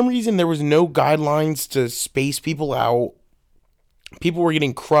 For some reason there was no guidelines to space people out. People were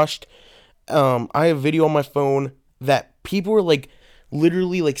getting crushed. I have video on my phone that people were like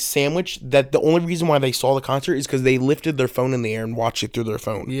literally like sandwiched, that the only reason why they saw the concert is because they lifted their phone in the air and watched it through their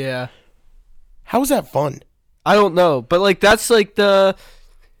phone. Yeah. How is that fun? I don't know, but like that's like the.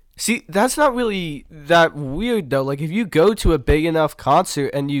 See, that's not really that weird though. Like if you go to a big enough concert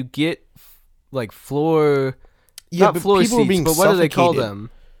and you get like floor, not but floor people are seats, being but what do they call suffocated. them?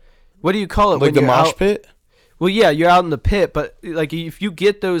 What do you call it? Like when the you're mosh out? pit? Well, yeah, you're out in the pit, but like if you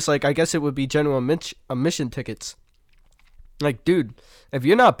get those, like I guess it would be general admission tickets. Like, dude, if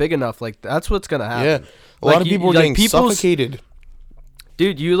you're not big enough, like that's what's gonna happen. Yeah. A Like, lot of people are getting suffocated.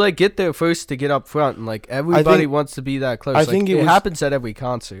 Dude, you like get there first to get up front, and like everybody wants to be that close. I think it it happens at every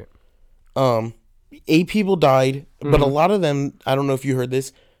concert. 8 people died, but a Mm-hmm. lot of them, I don't know if you heard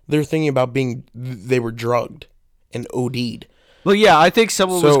this, they're thinking about they were drugged and OD'd. Well, yeah, I think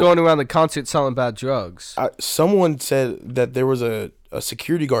someone was So- going around the concert selling bad drugs. Someone said that there was a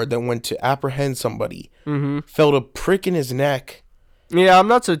security guard that went to apprehend somebody, felt a prick in his neck. Yeah, I'm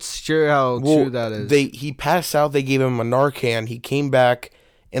not so sure how Well, true that is. He passed out. They gave him a Narcan. He came back,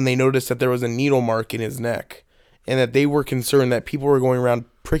 and they noticed that there was a needle mark in his neck, and that they were concerned that people were going around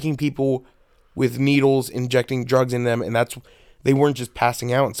pricking people with needles, injecting drugs in them, and they weren't just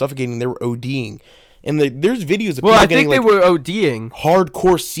passing out and suffocating; they were ODing. And there's videos of well, people I getting think they like were ODing.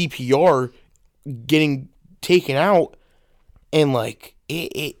 hardcore CPR, getting taken out, and like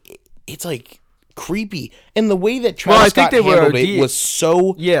it's like creepy. And the way that Travis Well, I think Scott they were handled it OD. was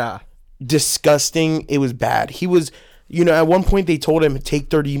so Yeah. disgusting. It was bad. He was, at one point they told him take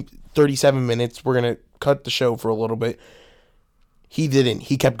 37 minutes. We're going to cut the show for a little bit. He didn't.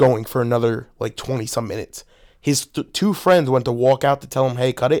 He kept going for another like 20 some minutes. His 2 friends went to walk out to tell him,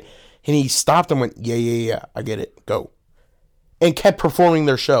 hey, cut it. And he stopped and went, yeah, I get it. Go. and kept performing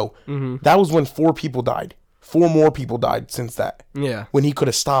their show. That was when 4 people died. 4 more people died since that. Yeah. When he could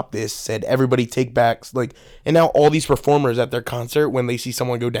have stopped this, said everybody take backs, like, and now all these performers at their concert, when they see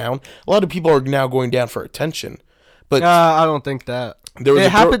someone go down, a lot of people are now going down for attention. But I don't think that.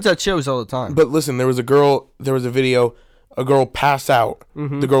 It happens at shows all the time. But listen, there was a video, a girl passed out.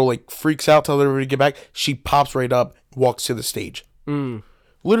 The girl like freaks out, tells everybody to get back. She pops right up, walks to the stage.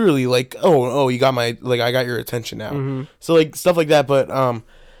 Literally, like, oh, you got I got your attention now. So like stuff like that. But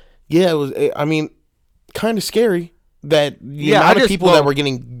yeah, it was. I mean, kind of scary that the amount of people that were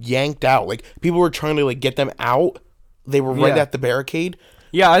getting yanked out. Like people were trying to like get them out. They were right at the barricade.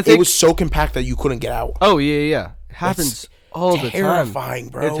 Yeah, I think it was so compact that you couldn't get out. Oh yeah. It happens all the time. Terrifying,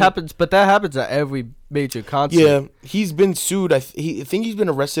 bro. It happens, but that happens at every major concert. Yeah, he's been sued. I think he's been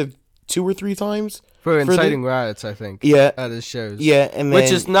arrested 2 or 3 times for inciting riots. I think. Yeah, at his shows. Yeah, and then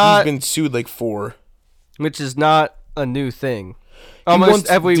he's been sued like 4. Which is not a new thing. Almost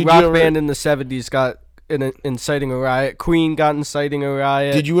every rock band in the 70s got inciting a riot. Queen got inciting a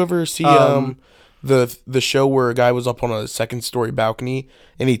riot. Did you ever see the show where a guy was up on a 2nd-story balcony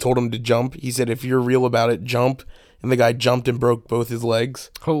and he told him to jump? He said, "If you're real about it, jump." And the guy jumped and broke both his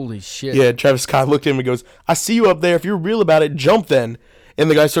legs. Holy shit. Yeah, Travis Scott looked at him and goes, "I see you up there. If you're real about it, jump then." And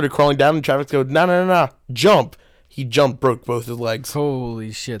the guy started crawling down and Travis goes, No, jump. He jumped, broke both his legs.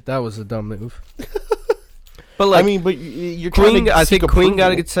 Holy shit, that was a dumb move. But like, I mean, but you're Queen. I think Queen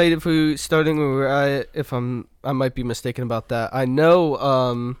got excited for starting a riot. I might be mistaken about that. I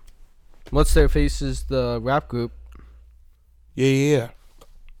know. What's their face is the rap group. Yeah.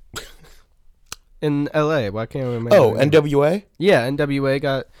 In L.A. Why can't I remember? Oh, NWA? Yeah, NWA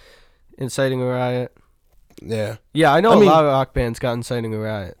got inciting a riot. Yeah. Yeah, I know a lot of rock bands got inciting a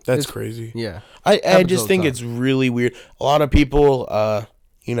riot. That's crazy. Yeah. I just think it's really weird. A lot of people,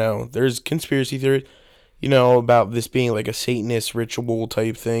 there's conspiracy theories, about this being like a Satanist ritual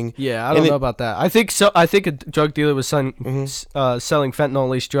type thing. Yeah, I don't know about that. I think so. I think a drug dealer was selling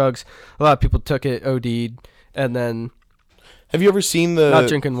fentanyl-laced drugs. A lot of people took it, OD'd, and then... Have you ever seen the... Not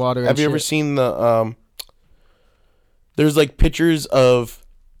drinking water Have you ever seen the... there's like pictures of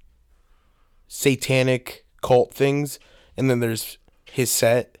satanic cult things, and then there's his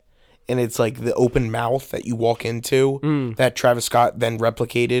set, and it's like the open mouth that you walk into that Travis Scott then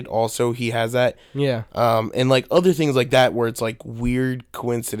replicated. Also, he has that. Yeah. And like other things like that where it's like weird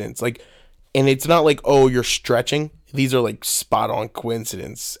coincidence. Like, and it's not like, oh, you're stretching. These are like spot on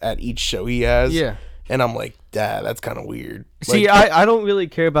coincidence at each show he has. Yeah. And I'm like, that's kind of weird. See, like, I don't really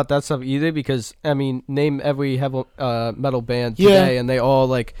care about that stuff either because, I mean, name every heavy metal band today and they all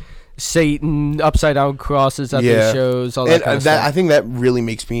like Satan, upside down crosses at their shows, all that kind of stuff. I think that really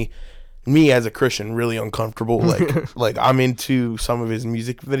makes me as a Christian really uncomfortable. Like I'm into some of his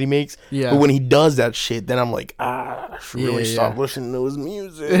music that he makes. Yeah. But when he does that shit, then I'm like, I should really stop listening to his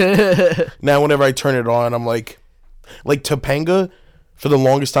music. Now whenever I turn it on, I'm like Topanga. For the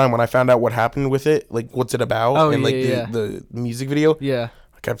longest time, when I found out what happened with it, like what's it about, the music video, I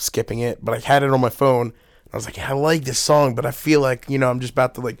kept skipping it. But I had it on my phone. I was like, I like this song, but I feel like I'm just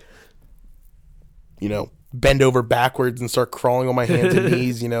about to bend over backwards and start crawling on my hands and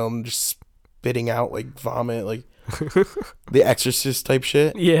knees. I'm just spitting out like vomit, like The Exorcist type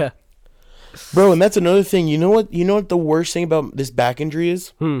shit. Yeah, bro. And that's another thing. You know what the worst thing about this back injury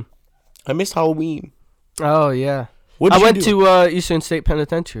is? I missed Halloween. Oh yeah. I went to Eastern State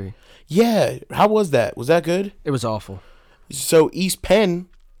Penitentiary. Yeah, how was that? Was that good? It was awful. So East Penn,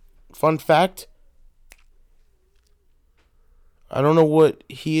 fun fact, I don't know what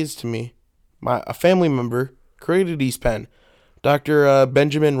he is to me. A family member created East Penn, Dr.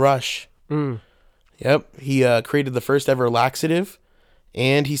 Benjamin Rush. Yep, he created the first ever laxative,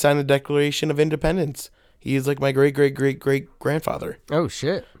 and he signed the Declaration of Independence. He is like my great grandfather. Oh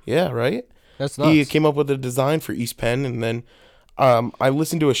shit! Yeah, right. That's nuts. He came up with a design for East Penn, and then I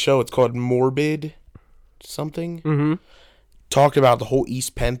listened to a show. It's called Morbid something. Mm-hmm. Talked about the whole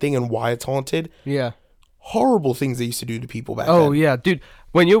East Penn thing and why it's haunted. Yeah. Horrible things they used to do to people back then. Oh, yeah. Dude,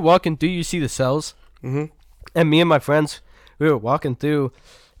 when you're walking through, you see the cells. Mm-hmm. And me and my friends, we were walking through,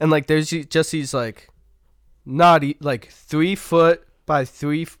 and, like, there's just these, like, naughty, like, 4 foot by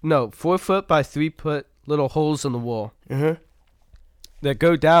 3 foot little holes in the wall that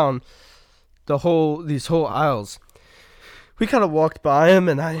go down these whole aisles. We kind of walked by him,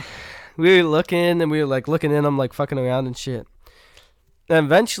 and we were looking, and we were like looking in them, like fucking around and shit. And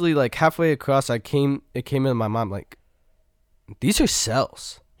eventually, like halfway across, it came into my mind, like, these are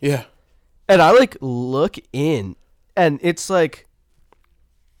cells. Yeah. And I like look in, and it's like,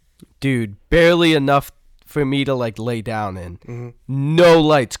 dude, barely enough for me to like lay down in. No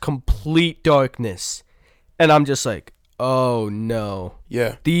lights, complete darkness. And I'm just like, Oh no.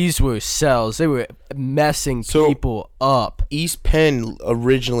 Yeah. These were cells. They were messing So- people up. East Penn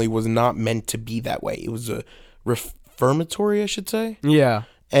originally was not meant to be that way. It was a reformatory, I should say. Yeah.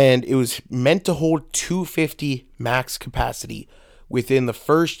 And it was meant to hold 250 max capacity. Within the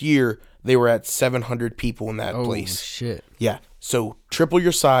first year, they were at 700 people in that Oh place. shit. Yeah. So triple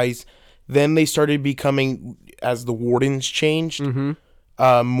your size. Then they started becoming, as the wardens changed,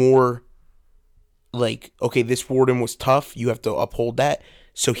 more like, okay, this warden was tough. You have to uphold that.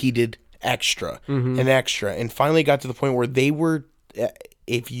 So he did extra and extra. And finally got to the point where they were,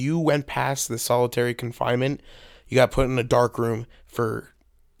 if you went past the solitary confinement, you got put in a dark room for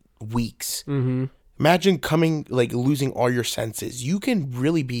weeks. Imagine losing all your senses. You can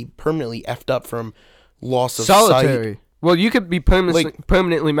really be permanently effed up from loss of Solitary. sight. Well, you could be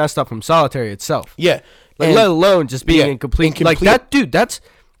permanently messed up from solitary itself. Yeah. Like, And- let alone just being yeah, in complete like incomplete- that, dude.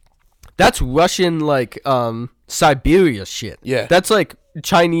 That's Russian Siberia shit. Yeah. That's like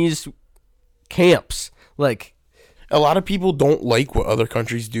Chinese camps. Like, a lot of people don't like what other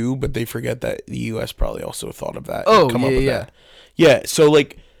countries do, but they forget that the U.S. probably also thought of that. Oh, and come up yeah, with yeah. that.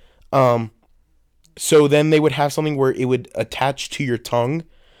 Yeah. So then they would have something where it would attach to your tongue,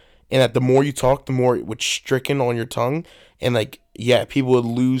 and that the more you talk, the more it would stricken on your tongue, and people would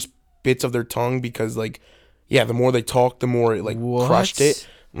lose bits of their tongue because the more they talked, the more it crushed it.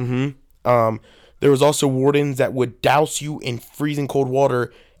 There was also wardens that would douse you in freezing cold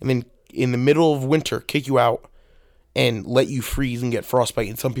water, and then in the middle of winter kick you out and let you freeze and get frostbite.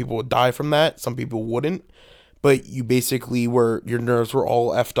 And some people would die from that, some people wouldn't. But you basically your nerves were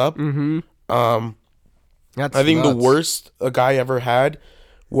all effed up. that's I think the nuts. worst a guy ever had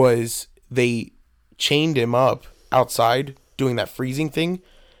was they chained him up outside doing that freezing thing,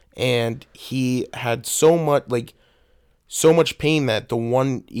 and he had so much pain that the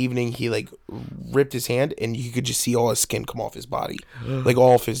one evening he ripped his hand and you could just see all his skin come off his body, all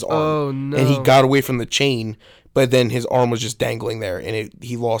off his arm. Oh, no. And he got away from the chain, but then his arm was just dangling there, and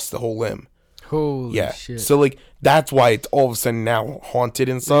he lost the whole limb. Holy Yeah. shit. So that's why it's all of a sudden now haunted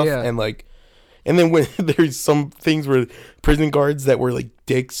and stuff. Yeah. And then when there's some things where prison guards that were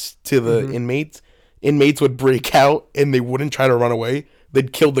dicks to the inmates would break out and they wouldn't try to run away.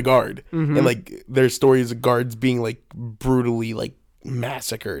 They'd kill the guard. And there's stories of guards being brutally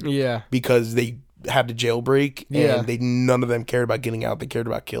massacred. Yeah. Because they had to jailbreak Yeah. and none of them cared about getting out. They cared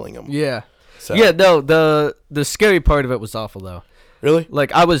about killing them. Yeah. So, Yeah, no, the scary part of it was awful though. Really?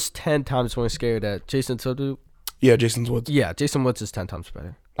 I was 10 times more scared at Jason Sodu. Yeah, Jason's Woods. Yeah, Jason Woods is 10 times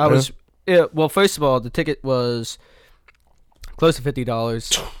better. Well, first of all, the ticket was close to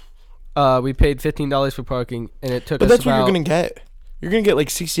 $50. We paid $15 for parking, and it took But us that's about... what you're going to get. You're going to get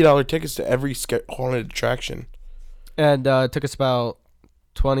 $60 tickets to every haunted attraction. And it took us about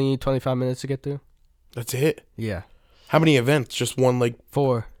 20, 25 minutes to get through. That's it. Yeah. How many events? Just one,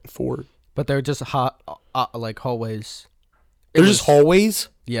 4. four? But they're just hot, hallways. They're just hallways?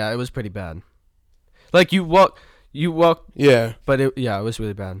 Yeah, it was pretty bad. You walk, Yeah. but it was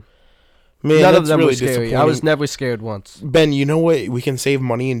really bad. Man, None of that's them really were scary. I disappointing. was never scared once. Ben, you know what we can save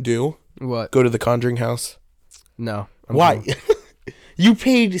money and do? What? Go to the Conjuring house. No. I'm Why? cool. You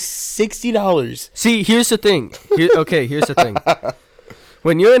paid $60. See, here's the thing. Here's the thing.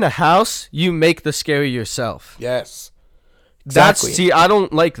 When you're in a house, you make the scary yourself. Yes. Exactly. See, I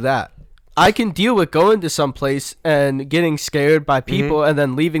don't like that. I can deal with going to some place and getting scared by people and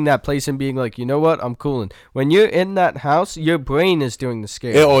then leaving that place and being like, you know what, I'm cooling. When you're in that house, your brain is doing the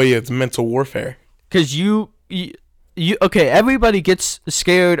scare. Yeah, it's mental warfare. Because everybody gets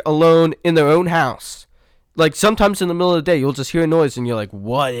scared alone in their own house. Sometimes in the middle of the day, you'll just hear a noise and you're like,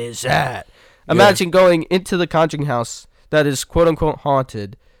 what is that? Imagine going into the Conjuring house that is quote unquote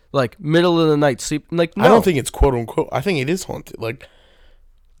haunted, middle of the night, sleep. No. I don't think it's quote unquote. I think it is haunted.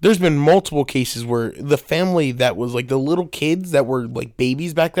 There's been multiple cases where the family that was the little kids that were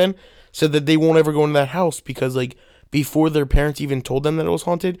babies back then said that they won't ever go into that house because before their parents even told them that it was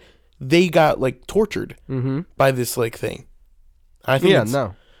haunted, they got tortured by this thing. I think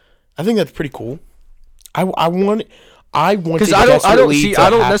I think that's pretty cool. I want because I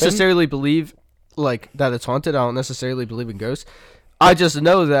don't necessarily believe that it's haunted. I don't necessarily believe in ghosts. I just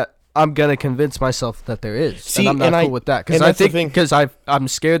know that I'm gonna convince myself that there is. See, and I'm not and cool with that and because I that's the think thing. because I'm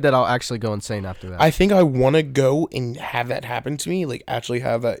scared that I'll actually go insane after that. I think I want to go and have that happen to me, actually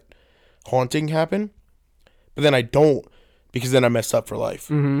have that haunting happen. But then I don't, because then I mess up for life.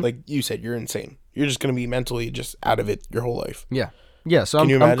 Like you said, you're insane. You're just gonna be mentally just out of it your whole life. yeah. So I'm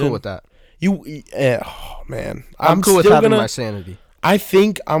you cool imagine? with that. Oh man, I'm cool with still having gonna- my sanity. I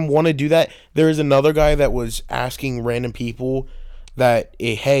think I want to do that. There is another guy that was asking random people that,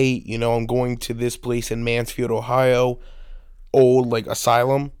 hey, you know, I'm going to this place in Mansfield, Ohio, old like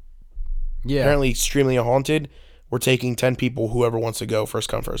asylum. Yeah. Apparently extremely haunted. We're taking 10 people, whoever wants to go, first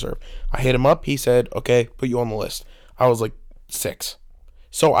come, first serve. I hit him up. He said, okay, put you on the list. I was like 6.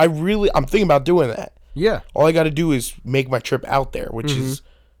 So I'm thinking about doing that. Yeah. All I got to do is make my trip out there, which is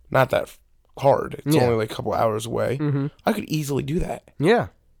not that hard. It's Yeah. only like a couple hours away. I could easily do that. Yeah.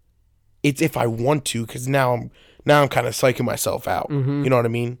 It's if I want to, because now I'm kind of psyching myself out. You know what I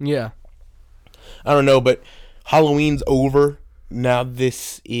mean? Yeah. I don't know, but Halloween's over. Now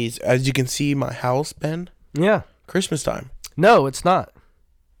this is, as you can see, my house, Ben, Yeah. Christmas time. No, it's not.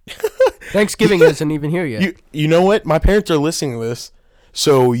 Thanksgiving isn't even here yet. You know what? My parents are listening to this,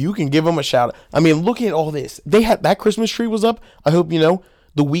 so you can give them a shout out. I mean, look at all this. They had that Christmas tree was up. I hope you know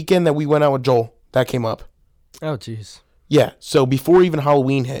the weekend that we went out with Joel, that came up. Oh, jeez. Yeah, so before even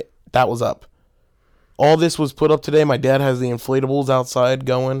Halloween hit, that was up. All this was put up today. My dad has the inflatables outside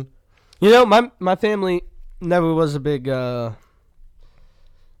going. You know, my family never was a big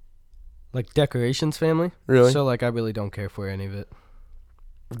like decorations family. Really? So like I really don't care for any of it.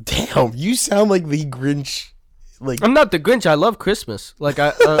 Damn, you sound like the Grinch. Like, I'm not the Grinch. I love Christmas. Like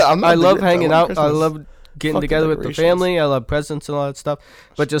I I'm not I the love Grinch. I hanging love out. I Christmas. love getting Fuck the together with the decorations. family. I love presents and all that stuff.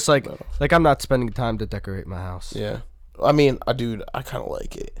 But just like I'm not spending time to decorate my house. yeah. I mean, dude, I kind of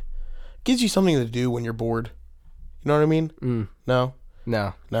like it. Gives you something to do when you're bored. You know what I mean? No?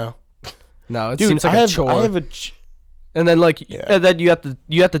 No. No. No, it Dude, seems like a chore. I have and then like Yeah. and then you have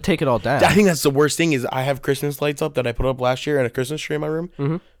to take it all down. I think that's the worst thing is I have Christmas lights up that I put up last year and a Christmas tree in my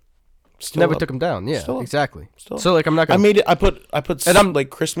room. Still Never up. took them down. Yeah, Still up. exactly. Still up. So like I'm not I gonna. made it. I put And some I'm- like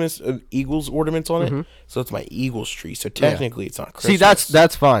Christmas Eagles ornaments on it, so it's my Eagles tree. So technically, it's not Christmas. See,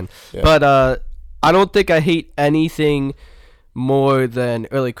 that's fine. Yeah. But I don't think I hate anything more than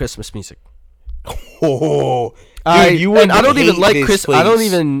early Christmas music. oh, dude, I don't even like Chris. I don't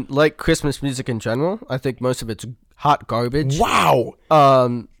even like Christmas music in general. I think most of it's hot garbage. Wow, But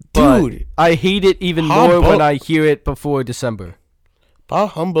Dude. I hate it even Hot more when bu- I hear it before December. bah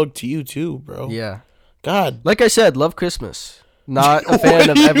humbug to you too, bro. Yeah. God. Like I said, love Christmas. Not a fan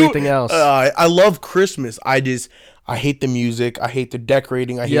of everything else. I love Christmas. I hate the music. I hate the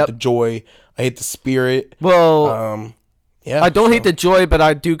decorating. I hate Yep. the joy. I hate the spirit. Well, Yeah. I don't so- hate the joy, but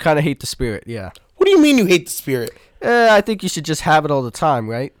I do kind of hate the spirit. Yeah. What do you mean you hate the spirit? I think you should just have it all the time,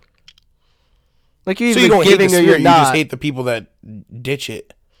 right? Like you're So either you don't hate the giving or spirit. you're You not. just hate the people that ditch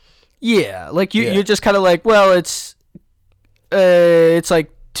it. Yeah, like Yeah. you're just kind of like, well, it's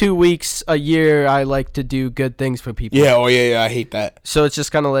like 2 weeks a year. I like to do good things for people. Yeah. Oh yeah. I hate that. So it's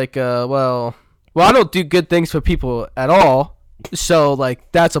just kind of like, well, I don't do good things for people at all. So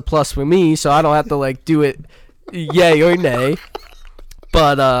like that's a plus for me. So I don't have to like do it, yay or nay.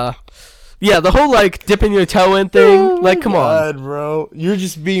 But yeah, the whole like dipping your toe in thing, like come on. God, bro. You're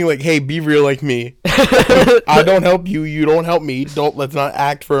just being like, hey, be real like me. I don't help you. You don't help me. Let's not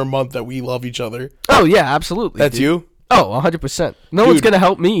act for a month that we love each other. Oh yeah, absolutely. That's dude. you? Oh, 100%. No one's Dude. gonna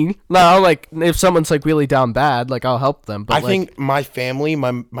help me. No, like if someone's like really down bad, like I'll help them. But I like, think my family,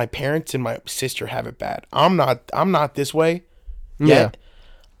 my parents and my sister have it bad. I'm not this way yet.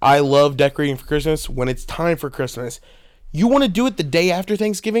 I love decorating for Christmas. When it's time for Christmas, you want to do it the day after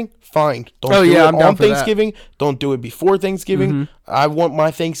Thanksgiving? Fine. Don't Oh, do yeah, it I'm down on for that. Thanksgiving. Don't do it before Thanksgiving. Mm-hmm. I want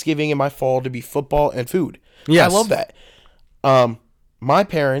my Thanksgiving and my fall to be football and food. Yes. I love that. My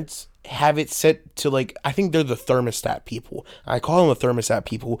parents have it set to like, I think they're the thermostat people. I call them the thermostat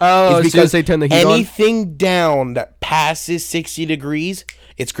people. Oh, It's as soon as they turn the heat on? anything down that passes 60 degrees,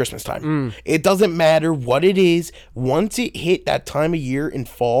 it's Christmas time. Mm. It doesn't matter what it is. Once it hit that time of year in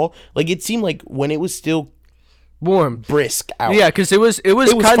fall, like it seemed like when it was still warm. brisk out. Yeah, because it was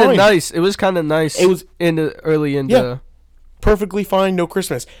was kind of fine. nice. It was kind of nice. It was- early into. Yeah. Perfectly fine, no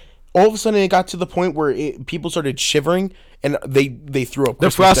Christmas. All of a sudden, it got to the point where people started shivering and they threw up. The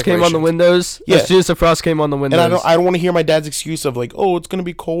Christmas frost came on the decorations. windows. Yeah. As soon as the frost came on the windows. And I don't want to hear my dad's excuse of like, oh, it's gonna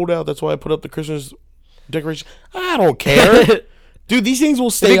be cold out. That's why I put up the Christmas decoration. I don't care, dude. These things will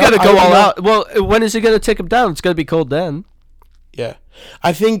stay. you gotta up. go I all don't know. out. Well, when is he gonna take them down? It's gonna be cold then. Yeah,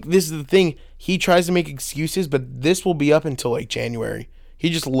 I think this is the thing. He tries to make excuses, but this will be up until like January. He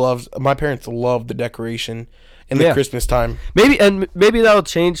just loves. My parents love the decoration and the Yeah. Christmas time. Maybe that'll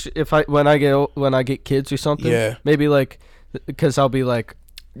change when I get kids or something. Yeah. Maybe like because I'll be like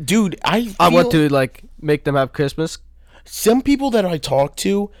Dude, I want feel- to like make them have Christmas. Some people that I talk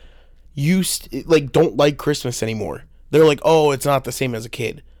to don't like Christmas anymore. They're like, oh, it's not the same as a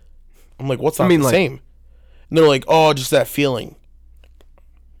kid. I'm like, what's not mean, the like- same? And they're like, oh, just that feeling.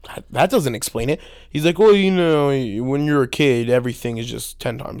 That doesn't explain it. He's like, well, you know, when you're a kid, everything is just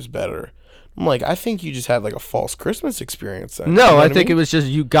 10 times better. I'm like, I think you just had like a false Christmas experience. Then. No, You know I what think mean? it was just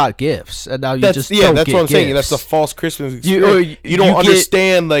you got gifts, and now you That's just yeah. don't That's get what I'm saying. That's gifts. a false Christmas You experience. You don't get-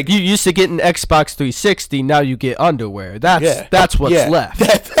 understand like You used to get an Xbox 360. Now you get underwear. That's yeah. that's what's Yeah. left.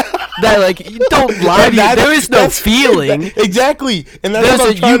 That like you don't lie to you. That's- There is no that's- feeling. Exactly, and that's There's what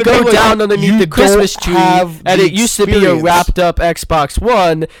I'm a, trying you to go be like, down underneath you the Christmas don't tree, have and the it used to be a experience. wrapped up Xbox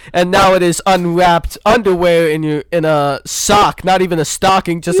One, and now it is unwrapped underwear in a sock, not even a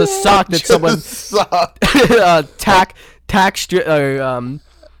stocking, just a sock that Just someone sock. put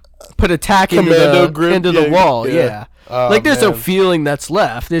a tack Commando grip, into the yeah, wall. yeah. Yeah. Oh, Like there's no man. feeling that's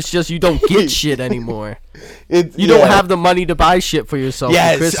left. It's just you don't get shit anymore. You Yeah. don't have the money to buy shit for yourself. for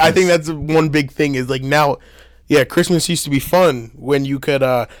Yes, Christmas. I think that's one big thing is like now, yeah, Christmas used to be fun when you could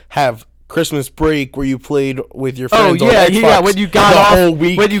have Christmas break where you played with your Oh friends. on yeah, Xbox yeah. When you got the off, whole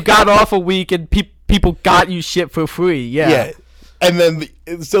week. when you got off a week and people got you shit for free. Yeah. yeah. And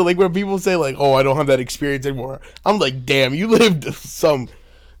then, so like when people say like, "Oh, I don't have that experience anymore," I'm like, "Damn, you lived some.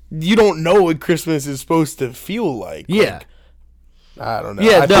 You don't know what Christmas is supposed to feel like." Yeah. Like, I don't know.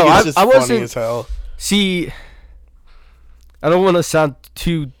 Yeah, I no, think I- it's just I funny wasn't- as hell. See, I don't want to sound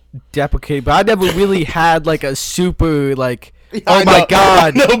too deprecating, but I never really had like a super like. Oh I my know-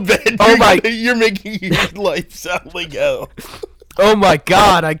 god! No, Ben. Oh my- You're making your life sound like hell. Oh my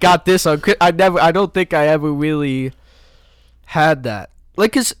god! I got this on. I don't think I ever really had that.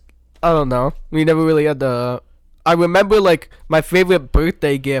 Like, cause I don't know. We never really had the. I remember like my favorite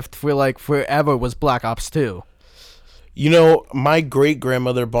birthday gift for like forever was Black Ops 2. You know, my great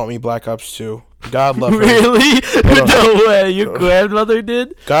grandmother bought me Black Ops 2. God love her. Really? on. No way. Your grandmother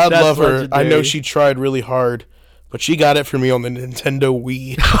did? God That's love her. I know legendary. she tried really hard, but she got it for me on the Nintendo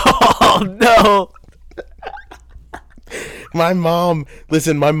Wii. Oh no. My mom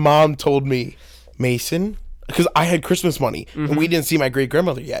told me, Mason, because I had Christmas money and we didn't see my great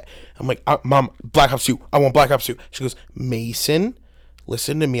grandmother yet. I'm like, Mom, Black Ops 2. I want Black Ops 2. She goes, Mason,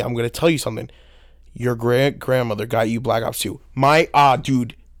 listen to me. I'm going to tell you something. Your great grandmother got you Black Ops 2. My,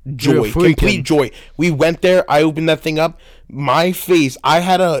 dude, joy, You're freaking- complete joy. We went there. I opened that thing up. My face, I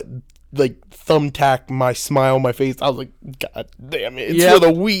had a, like, thumbtack my smile on my face. I was like, God damn it. It's Yep. for the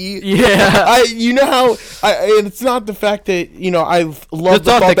Wii. Yeah. You know how it's not the fact that I love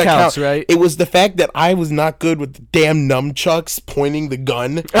The thought that counts, right? It was the fact that I was not good with the damn nunchucks pointing the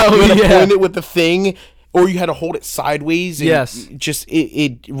gun. Oh, you had to yeah. point it with the thing, or you had to hold it sideways. And Yes.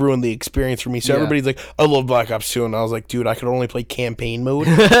 it ruined the experience for me. So Yeah. everybody's like, I love Black Ops 2, and I was like, dude, I could only play campaign mode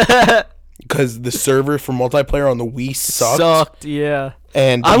because the server for multiplayer on the Wii sucked. Yeah.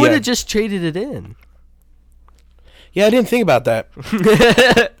 And I would yeah. have just traded it in. Yeah, I didn't think about that.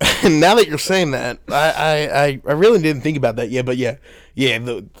 Now that you're saying that, I really didn't think about that yet. But yeah.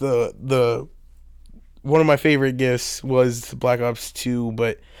 The one of my favorite gifts was the Black Ops 2,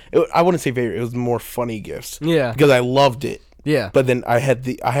 but I wouldn't say favorite. It was more funny gifts. Yeah. because I loved it. Yeah. But then I had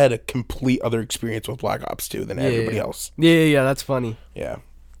a complete other experience with BlackPs 2 than everybody else. Yeah, that's funny. Yeah.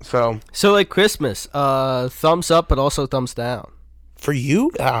 So So like Christmas, thumbs up but also thumbs down. for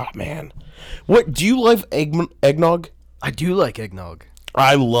you, man, what do you love eggnog? I do like eggnog.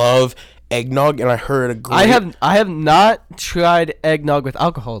 I love eggnog, and I heard a great. I have not tried eggnog with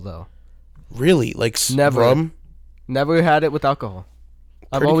alcohol though. Really like Never. rum. Never had it with alcohol.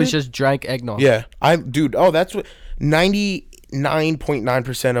 I've Pretty always good? just drank eggnog. Yeah, that's what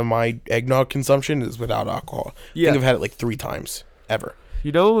 99.9% of my eggnog consumption is without alcohol. I Yeah. think I've had it like 3 times ever.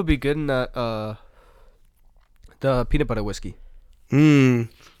 You know what would be good in that the peanut butter whiskey. The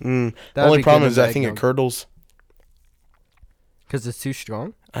That'd only be problem good is in I think it eggnog. curdles. Cuz it's too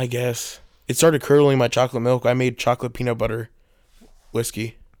strong? I guess it started curdling my chocolate milk. I made chocolate peanut butter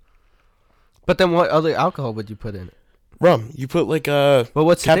whiskey. But then what other alcohol would you put in it? Rum. You put like But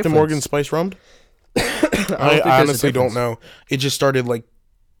what's the Captain difference? Morgan spice rum. I I think there's a honestly don't difference. know. It just started like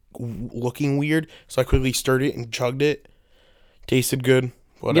looking weird, so I quickly stirred it and chugged it. Tasted good.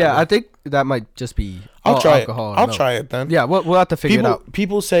 Whatever. Yeah, I think that might just be I'll all try alcohol it. and I'll milk. try it then. Yeah, we'll have to figure it out.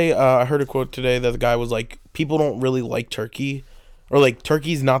 People say I heard a quote today that the guy was like, people don't really like turkey, or like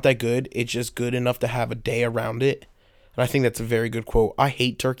turkey's not that good. It's just good enough to have a day around it. And I think that's a very good quote. I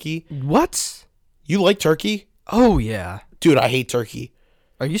hate turkey. What? You like turkey? Oh yeah. Dude, I hate turkey.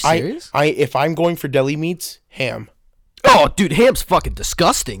 Are you serious? If I'm going for deli meats, ham. Oh, dude, ham's fucking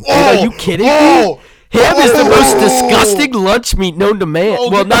disgusting. Dude, Oh, are you kidding me? oh, Ham is the most oh. disgusting lunch meat known to man. Oh,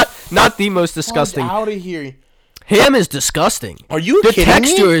 well, get not the most disgusting. Out of here. Ham is disgusting. Are you The kidding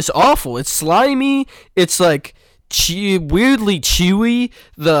texture me? is awful. It's slimy. It's like weirdly chewy.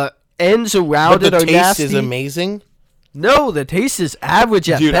 The ends around But it the are taste nasty. is amazing. No, the taste is average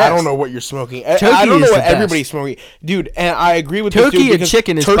at Dude, best. I don't know what you're smoking. I Turkey don't know is what the best. everybody's smoking. Dude, and I agree with this Turkey dude and because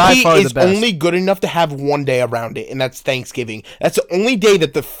chicken is turkey by far the is best. only good enough to have one day around it, and that's Thanksgiving. That's the only day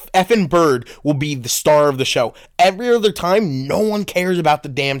that the effing bird will be the star of the show. Every other time, no one cares about the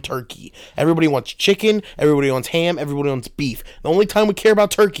damn turkey. Everybody wants chicken, everybody wants ham, everybody wants beef. The only time we care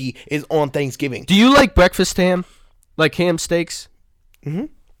about turkey is on Thanksgiving. Do you like breakfast ham? Like ham steaks? Mm-hmm.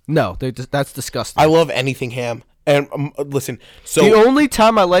 No, that's disgusting. I love anything ham. And listen, so The only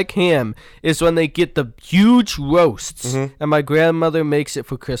time I like ham is when they get the huge roasts, and my grandmother makes it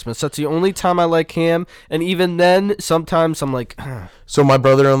for Christmas. That's the only time I like ham, and even then, sometimes I'm like, so my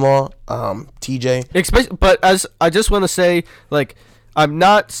brother-in-law, TJ, but as I just want to say, like, I'm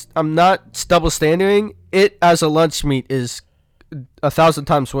not double standarding. It as a lunch meat is 1,000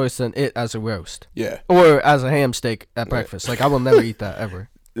 times worse than it as a roast. yeah. Or as a ham steak at breakfast. Like, I will never eat that ever.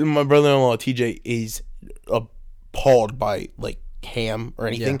 My brother-in-law TJ is appalled by like ham or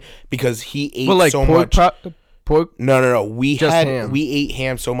anything because he ate Well, like so pork, much. pork. No. We Just ham. we ate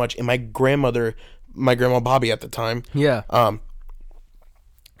ham so much, and my grandma Bobby at the time. Yeah.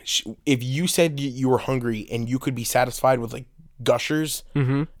 If you said you were hungry and you could be satisfied with like Gushers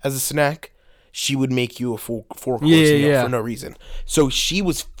as a snack, she would make you a four course meal for no reason. So she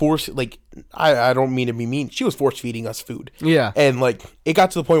was forced, like, I don't mean to be mean, she was force feeding us food. Yeah. And like it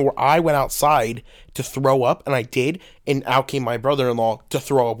got to the point where I went outside to throw up, and I did, and out came my brother-in-law to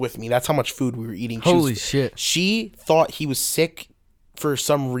throw up with me. That's how much food we were eating. Holy shit. She thought he was sick for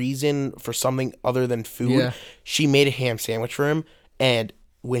some reason, for something other than food. Yeah. She made a ham sandwich for him, and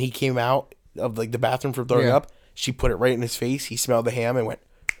when he came out of like the bathroom for throwing up, she put it right in his face. He smelled the ham and went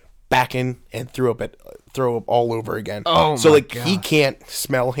back in and throw up all over again. Oh, so my like God. he can't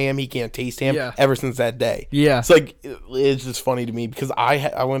smell ham, he can't taste ham ever since that day. Yeah. It's like it's just funny to me because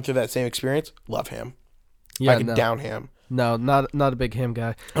I went through that same experience. Love ham. Yeah, I could down ham. No, not a big ham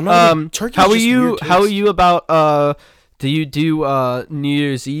guy. I'm not a big- turkey's how are just you? weird How are taste. you about? Do you do New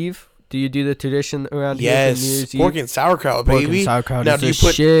Year's Eve? Do you do the tradition around here? for New Yes, Year's pork Eve? and sauerkraut, Pork and baby. sauerkraut now, is do you the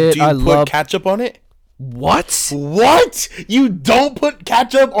put shit. do you I put love- ketchup on it? What? What? You don't put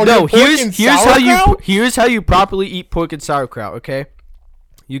ketchup on No. your pork and sauerkraut? Here's how you properly eat pork and sauerkraut. Okay,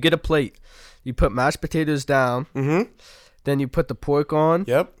 you get a plate. You put mashed potatoes down. Mm-hmm. Then you put the pork on.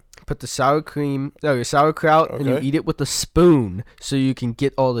 Yep. Put the your sauerkraut, and you Okay. eat it with a spoon so you can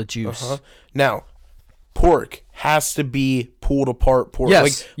get all the juice. Now, pork has to be pulled apart. Pork,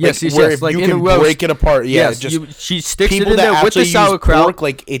 Yes, yes, where yes, if like you in a can roast. break it apart. Yeah, Yes, just she sticks it people in that there with the actually use sauerkraut. pork,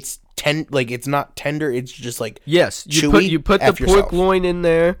 like it's like it's not tender. It's just like Yes, chewy. you put the F pork yourself. loin in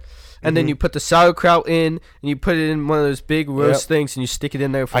there, and then you put the sauerkraut in, and you put it in one of those big roast Yep. things, and you stick it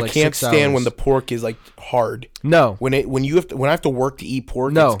in there for I like can't 6 stand hours. when the pork is like hard. No. When I have to work to eat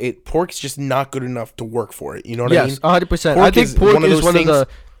pork, No. pork's just not good enough to work for it. You know what I mean? Yes, 100%. Pork I think is pork one of is those one things- of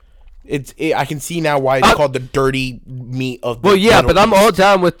the. I can see now why it's called the dirty meat of. The Well, yeah, Middle but I'm East. all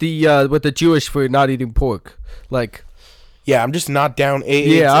down with the Jewish for not eating pork. Like, Yeah, I'm just not down.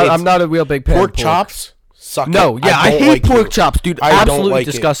 I'm not a real big fan. Pork of pork. chops suck. No, it. yeah, I don't hate like pork you. chops, dude. I don't Absolutely like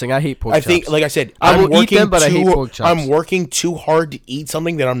it. disgusting. I hate pork chops. I think, like I said, I I'm will eat working them, but I hate too- pork chops. I'm working too hard to eat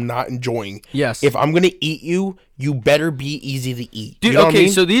something that I'm not enjoying. Yes. If I'm gonna eat you, you better be easy to eat. Dude, you know what I okay,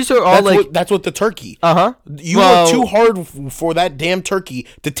 mean? so these are all that's what the turkey. Uh-huh. You Well- work too hard for that damn turkey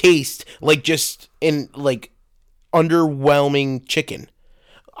to taste like just in like underwhelming chicken.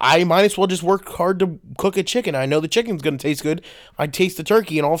 I might as well just work hard to cook a chicken. I know the chicken's gonna taste good. I taste the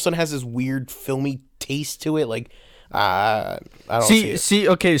turkey, and all of a sudden has this weird filmy taste to it. Like, I don't see it. See,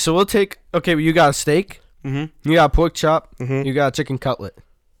 okay, so we'll take. Okay, you got a steak. Mm-hmm. You got a pork chop. Mm-hmm. You got a chicken cutlet.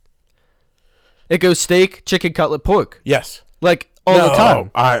 It goes steak, chicken cutlet, pork. Yes, Like all the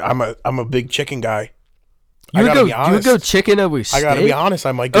time. I'm a big chicken guy. You I would gotta go. be You honest. would go chicken over steak. I gotta be honest.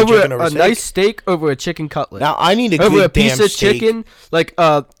 I might go Over chicken over a steak. nice steak over a chicken cutlet. Now I need a over good a piece damn of steak. chicken, like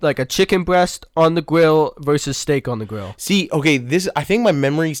a chicken breast on the grill versus steak on the grill. See, okay, I think my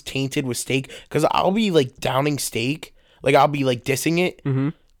memory's tainted with steak because I'll be like downing steak, like I'll be like dissing it,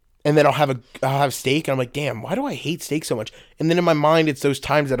 and then I'll have steak, and I'm like, damn, why do I hate steak so much? And then in my mind, it's those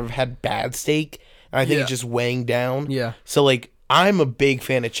times that I've had bad steak, and I think Yeah. it's just weighing down. Yeah. So like, I'm a big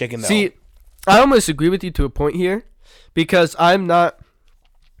fan of chicken though. See, I almost agree with you to a point here, because I'm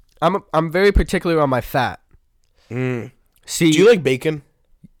very particular on my fat. See, do you like bacon?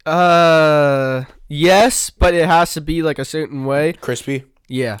 yes, but it has to be like a certain way. Crispy?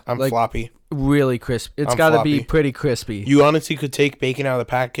 Yeah, I'm like floppy. really crisp. It's I'm got to be floppy. pretty crispy. You honestly could take bacon out of the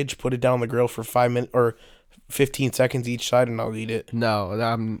package, put it down on the grill for 5 minutes or 15 seconds each side, and I'll eat it. No,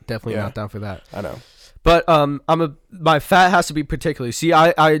 I'm definitely Yeah. not down for that. I know. But my fat has to be particular. See,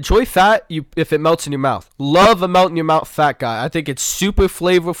 I enjoy fat if it melts in your mouth. Love a melt in your mouth fat guy. I think it's super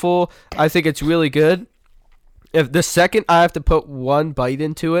flavorful. I think it's really good. If the second I have to put one bite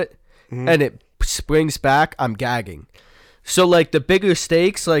into it and it springs back, I'm gagging. So like the bigger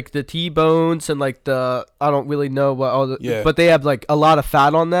steaks, like the T-bones and like I don't really know what all the, but they have like a lot of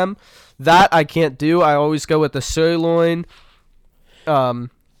fat on them. That I can't do. I always go with the sirloin.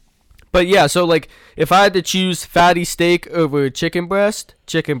 But yeah, so like if I had to choose fatty steak over chicken breast.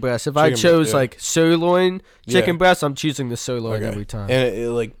 If I chose like sirloin chicken breast, I'm choosing the sirloin every time.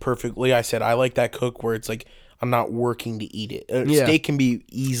 And like perfectly, I said I like that cook where it's like I'm not working to eat it. Steak can be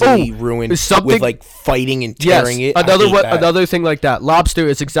easily ruined with like fighting and tearing it. Another thing like that. Lobster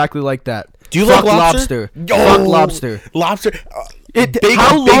is exactly like that. Do you like lobster? Fuck lobster. Lobster.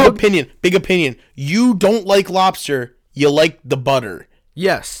 Big opinion. You don't like lobster. You like the butter.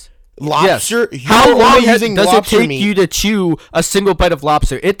 Yes. Lobster. Yes. How long does it take you to chew a single bite of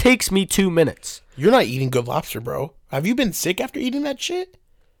lobster? It takes me 2 minutes. You're not eating good lobster, bro. Have you been sick after eating that shit?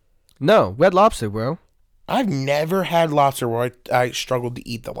 No, Red Lobster, bro. I've never had lobster where I struggled to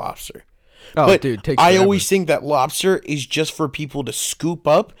eat the lobster. Oh, but dude, takes I forever. always think that lobster is just for people to scoop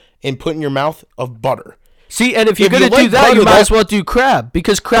up and put in your mouth of butter. See, and if you're going to do that, you might as well do crab,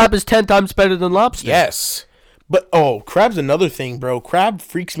 because crab is 10 times better than lobster. Yes. But, crab's another thing, bro. Crab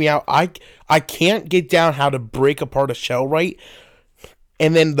freaks me out. I can't get down how to break apart a shell right.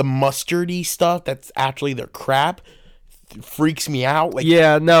 And then the mustardy stuff that's actually their crab freaks me out. Like,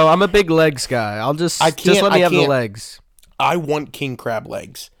 yeah, no, I'm a big legs guy. Just let me have the legs. I want king crab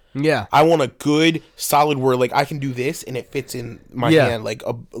legs. Yeah. I want a good solid where like I can do this and it fits in my hand like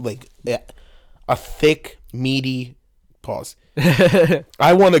a thick, meaty pause.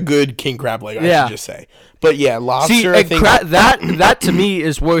 I want a good king crab leg, I should just say. But yeah, lobster. See, I think that to me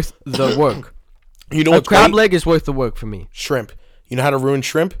is worth the work. You know, a crab leg is worth the work for me. Shrimp. You know how to ruin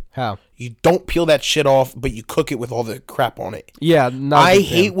shrimp? How? You don't peel that shit off, but you cook it with all the crap on it. Yeah, I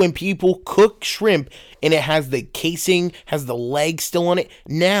hate when people cook shrimp and it has the casing, has the leg still on it.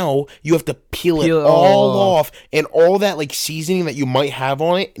 Now you have to peel it all off, and all that like seasoning that you might have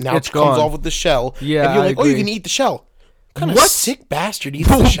on it now it comes off with the shell. Yeah, and you're like, I agree. you can eat the shell. What kind of sick bastard eats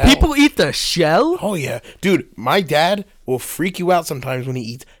the shell? People eat the shell? Oh yeah, dude. My dad will freak you out sometimes when he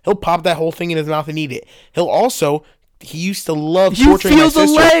eats. He'll pop that whole thing in his mouth and eat it. He used to love torturing my sister. You feel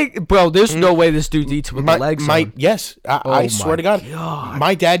the leg? Bro, there's no way this dude eats with the legs on. Yes, I swear to God.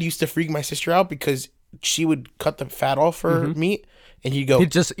 My dad used to freak my sister out because she would cut the fat off her meat, and he'd go...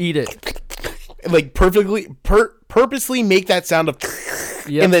 He'd just eat it. Like, purposely make that sound of...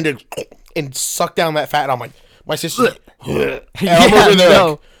 And then and suck down that fat, and I'm like... My sister's like... I'm over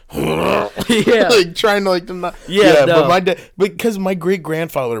there like trying to like... Not, but my dad... Because my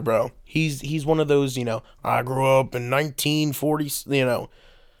great-grandfather, bro... He's one of those, I grew up in 1940,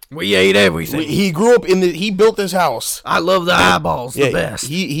 We ate everything. He grew up he built this house. I love the eyeballs the best.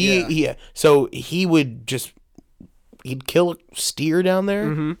 He So he'd kill a steer down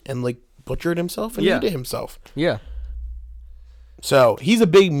there and like butcher it himself and eat it himself. Yeah. So he's a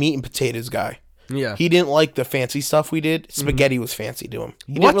big meat and potatoes guy. Yeah. He didn't like the fancy stuff we did. Spaghetti was fancy to him.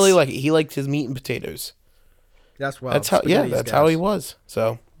 He didn't really like it. He liked his meat and potatoes. That's wild. That's how he was.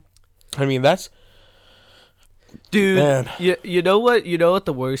 So I mean, that's... Dude, man. You know what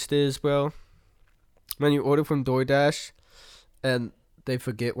the worst is, bro? When you order from DoorDash and they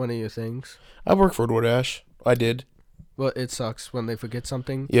forget one of your things. I work for DoorDash. I did. Well, it sucks when they forget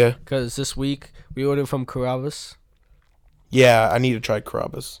something. Yeah. Because this week, we ordered from Carrabba's. Yeah, I need to try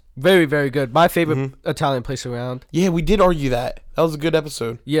Carrabba's. Very, very good. My favorite Italian place around. Yeah, we did argue that. That was a good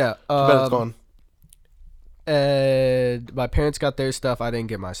episode. Yeah. Too bad it's gone. And my parents got their stuff. I didn't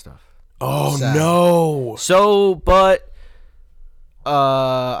get my stuff. Oh, no. So, but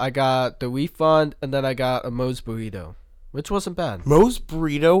I got the refund, and then I got a Moe's burrito, which wasn't bad. Moe's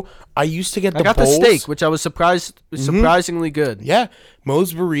burrito, I used to get the bowls. I got the steak, which I was surprisingly good. Yeah.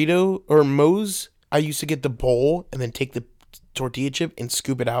 Moe's burrito, or Moe's, I used to get the bowl and then take the tortilla chip and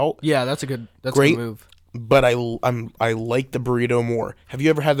scoop it out. Yeah, that's a good move. But I like the burrito more. Have you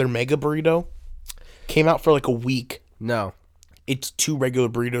ever had their mega burrito? Came out for like a week. No. It's 2 regular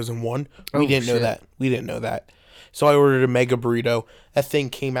burritos in one. We didn't know that. So I ordered a mega burrito. That thing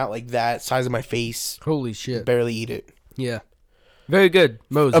came out like that, size of my face. Holy shit. Barely eat it. Yeah. Very good.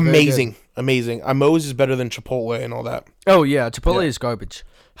 Moe's. Amazing. Moe's is better than Chipotle and all that. Oh, yeah. Chipotle is garbage.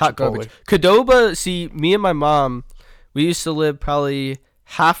 Hot garbage. Qdoba, see, me and my mom, we used to live probably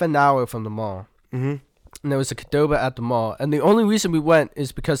half an hour from the mall. Mm-hmm. and there was a Qdoba at the mall. And the only reason we went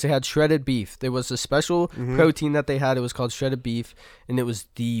is because they had shredded beef. There was a special protein that they had. It was called shredded beef, and it was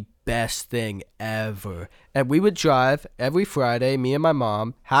the best thing ever. And we would drive every Friday, me and my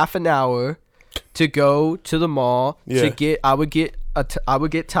mom, half an hour to go to the mall Yeah. to get. I would get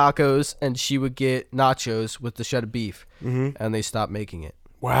tacos, and she would get nachos with the shredded beef. And they stopped making it.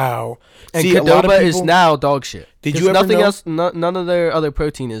 Wow. And See, a lot of Qdoba is people- now dog shit. Did 'Cause you ever nothing know- else? None of their other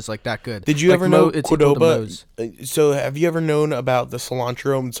protein is like that good. Did you Like ever know it's equal to Moe's. Qdoba? So have you ever known about the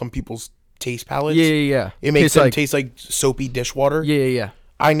cilantro in some people's taste palates? Yeah. It makes Tastes them like, taste like soapy dishwater. Yeah.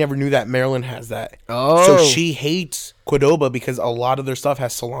 I never knew that Maryland has that. Oh. So she hates Qdoba because a lot of their stuff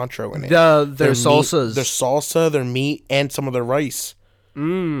has cilantro in it. Their meat- salsas. their salsa, their meat, and some of their rice.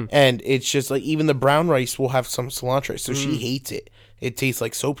 And it's just like even the brown rice will have some cilantro. So she hates it. It tastes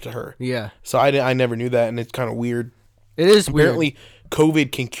like soap to her. Yeah. So I never knew that, and it's kind of weird. It is weird. Apparently,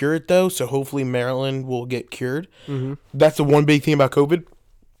 COVID can cure it though, so hopefully Maryland will get cured. Mm-hmm. That's the one big thing about COVID.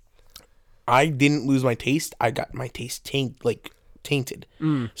 I didn't lose my taste. I got my taste tainted.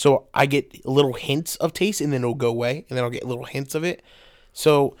 So I get little hints of taste, and then it'll go away, and then I'll get little hints of it.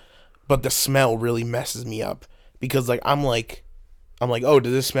 So, but the smell really messes me up because I'm like, oh,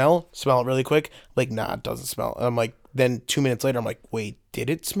 does this smell? Smell it really quick. Like, nah, it doesn't smell. And I'm like, then 2 minutes later, I'm like, wait, did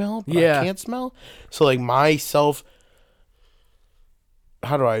it smell? But Yeah. I can't smell. So like myself.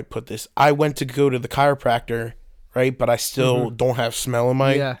 How do I put this? I went to go to the chiropractor, right? But I still don't have smell in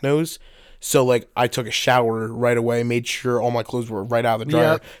my nose. So like I took a shower right away, made sure all my clothes were right out of the dryer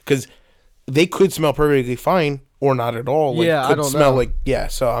Yep. because they could smell perfectly fine or not at all. Like, Yeah, I could don't smell know.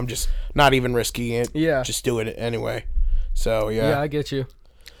 like So I'm just not even risking it. Yeah. just doing it anyway. So Yeah, I get you.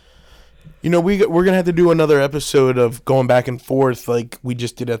 you know we're gonna have to do another episode of going back and forth like we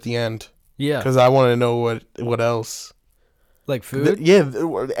just did at the end Yeah. because I want to know what else. Like food?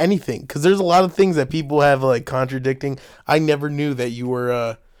 Anything. Because there's a lot of things that people have like contradicting. I never knew that you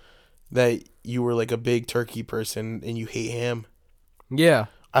were like a big turkey person and you hate ham. Yeah.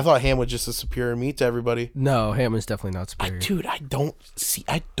 I thought ham was just a superior meat to everybody. No, ham is definitely not superior. Dude, I don't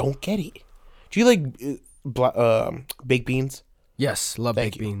get it. Do you like baked beans? Yes, love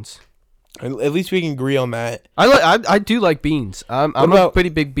Thank baked you. beans. At least we can agree on that. I do like beans. I'm a about- pretty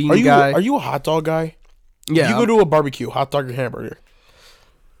big bean Are you guy. are you a hot dog guy? Yeah. If you go to a barbecue, hot dog or hamburger?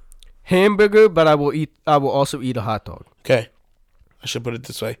 hamburger, but I will also eat a hot dog. Okay. I should put it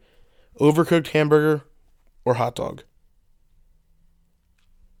this way. Overcooked hamburger or hot dog?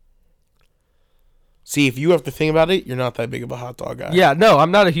 See, if you have to think about it, you're not that big of a hot dog guy. Yeah, no,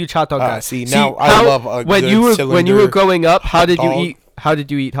 I'm not a huge hot dog guy. See, now I love a when good you were cylinder growing up, how hot did you dog. eat? How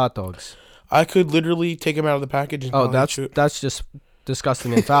did you eat hot dogs? I could literally take them out of the package and Oh, probably that's chew- that's just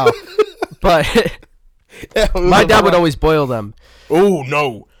disgusting and foul. But my dad would always boil them. Oh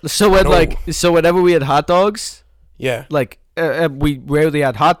no. So when No. so whenever we had hot dogs, Yeah. like we rarely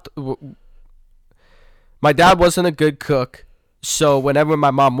had my dad wasn't a good cook, so whenever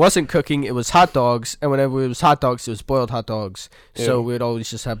my mom wasn't cooking, it was hot dogs, and whenever it was hot dogs, it was boiled hot dogs. So Yeah. we'd always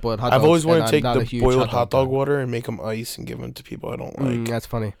just have boiled hot dogs. I've always wanted and to I'm take not a the huge boiled hot dog guy. water and make them ice and give them to people I don't like. That's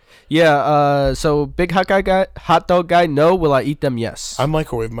funny. Yeah. So big hot dog guy. No. Will I eat them? Yes. I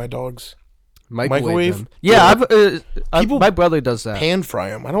microwave my dogs. Microwave them. them. Yeah. People my brother does that. Pan fry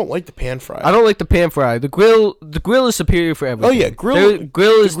them. I don't like the pan fry. I don't like the pan fry. The grill is superior for everything. Oh yeah,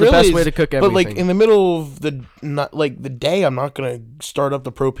 grill is the best way to cook everything. But like in the middle of the day, I'm not gonna start up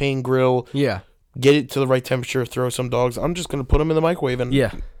the propane grill, yeah. get it to the right temperature, throw some dogs. I'm just gonna put them in the microwave and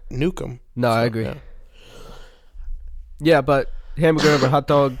Yeah. nuke them. No, I agree. Yeah, but hamburger over hot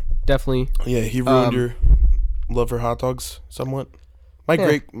dog definitely. Yeah, he ruined your love for hot dogs somewhat. I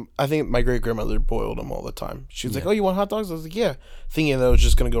think my great grandmother boiled them all the time. She was like, "Oh, you want hot dogs?" I was like, "Yeah," thinking that it was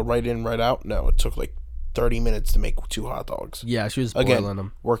just gonna go right in, right out. No, it took like 30 minutes to make 2 hot dogs. Yeah, she was boiling Again,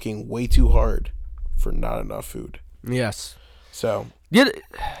 them. working way too hard for not enough food. Yes. So Yeah.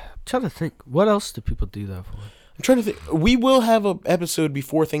 I'm trying to think. What else do people do that for? I'm trying to think. We will have an episode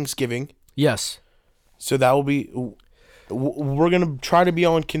before Thanksgiving, Yes. so that will be. We're gonna try to be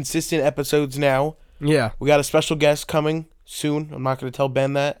on consistent episodes now. Yeah. We got a special guest coming soon. I'm not gonna tell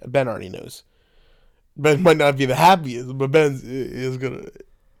Ben that. Ben already knows. Ben might not be the happiest, but Ben is gonna.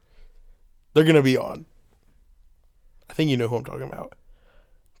 They're gonna be on. I think you know who I'm talking about.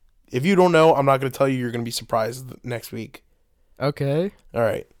 If you don't know, I'm not gonna tell you. You're gonna be surprised next week. Okay. All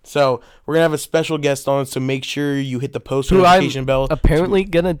right. So we're gonna have a special guest on. So make sure you hit the post Who I'm notification bell. apparently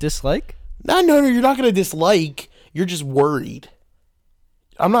gonna dislike. No, you're not gonna dislike. You're just worried.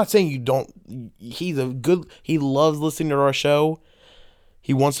 I'm not saying you don't. He loves listening to our show.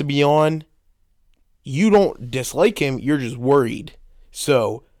 He wants to be on. You don't dislike him. You're just worried.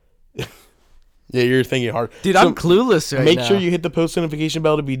 So Yeah, you're thinking hard. Dude, So I'm clueless right make now. sure you hit the post notification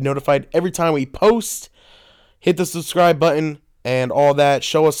bell to be notified every time we post. Hit the subscribe button and all that.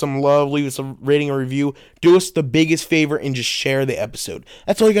 Show us some love. Leave us a rating and review. Do us the biggest favor and just share the episode.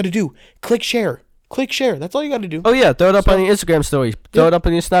 That's all you got to do. Click share. Click share. That's all you got to do. Oh yeah, throw it up on your Instagram story. Throw it up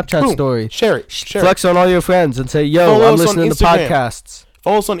on your Snapchat Boom. story. Share it. Share Flex it. on all your friends and say, "Yo, Follow I'm us on listening to Instagram. podcasts."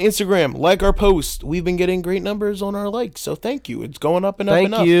 Follow us on Instagram. Like our post. We've been getting great numbers on our likes, so thank you. It's going up and up and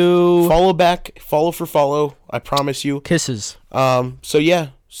Thank up. you. Follow back. Follow for follow. I promise you. Kisses. So yeah.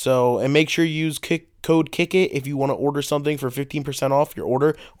 So and make sure you use code KICKIT if you want to order something for 15% off your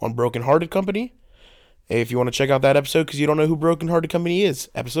order on Broken Hearted Company. If you want to check out that episode because you don't know who Broken Hearted Company is,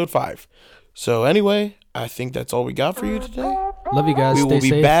 episode 5. So anyway, I think that's all we got for you today. Love you guys. We Stay will be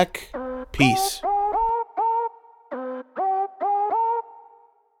safe. back. Peace.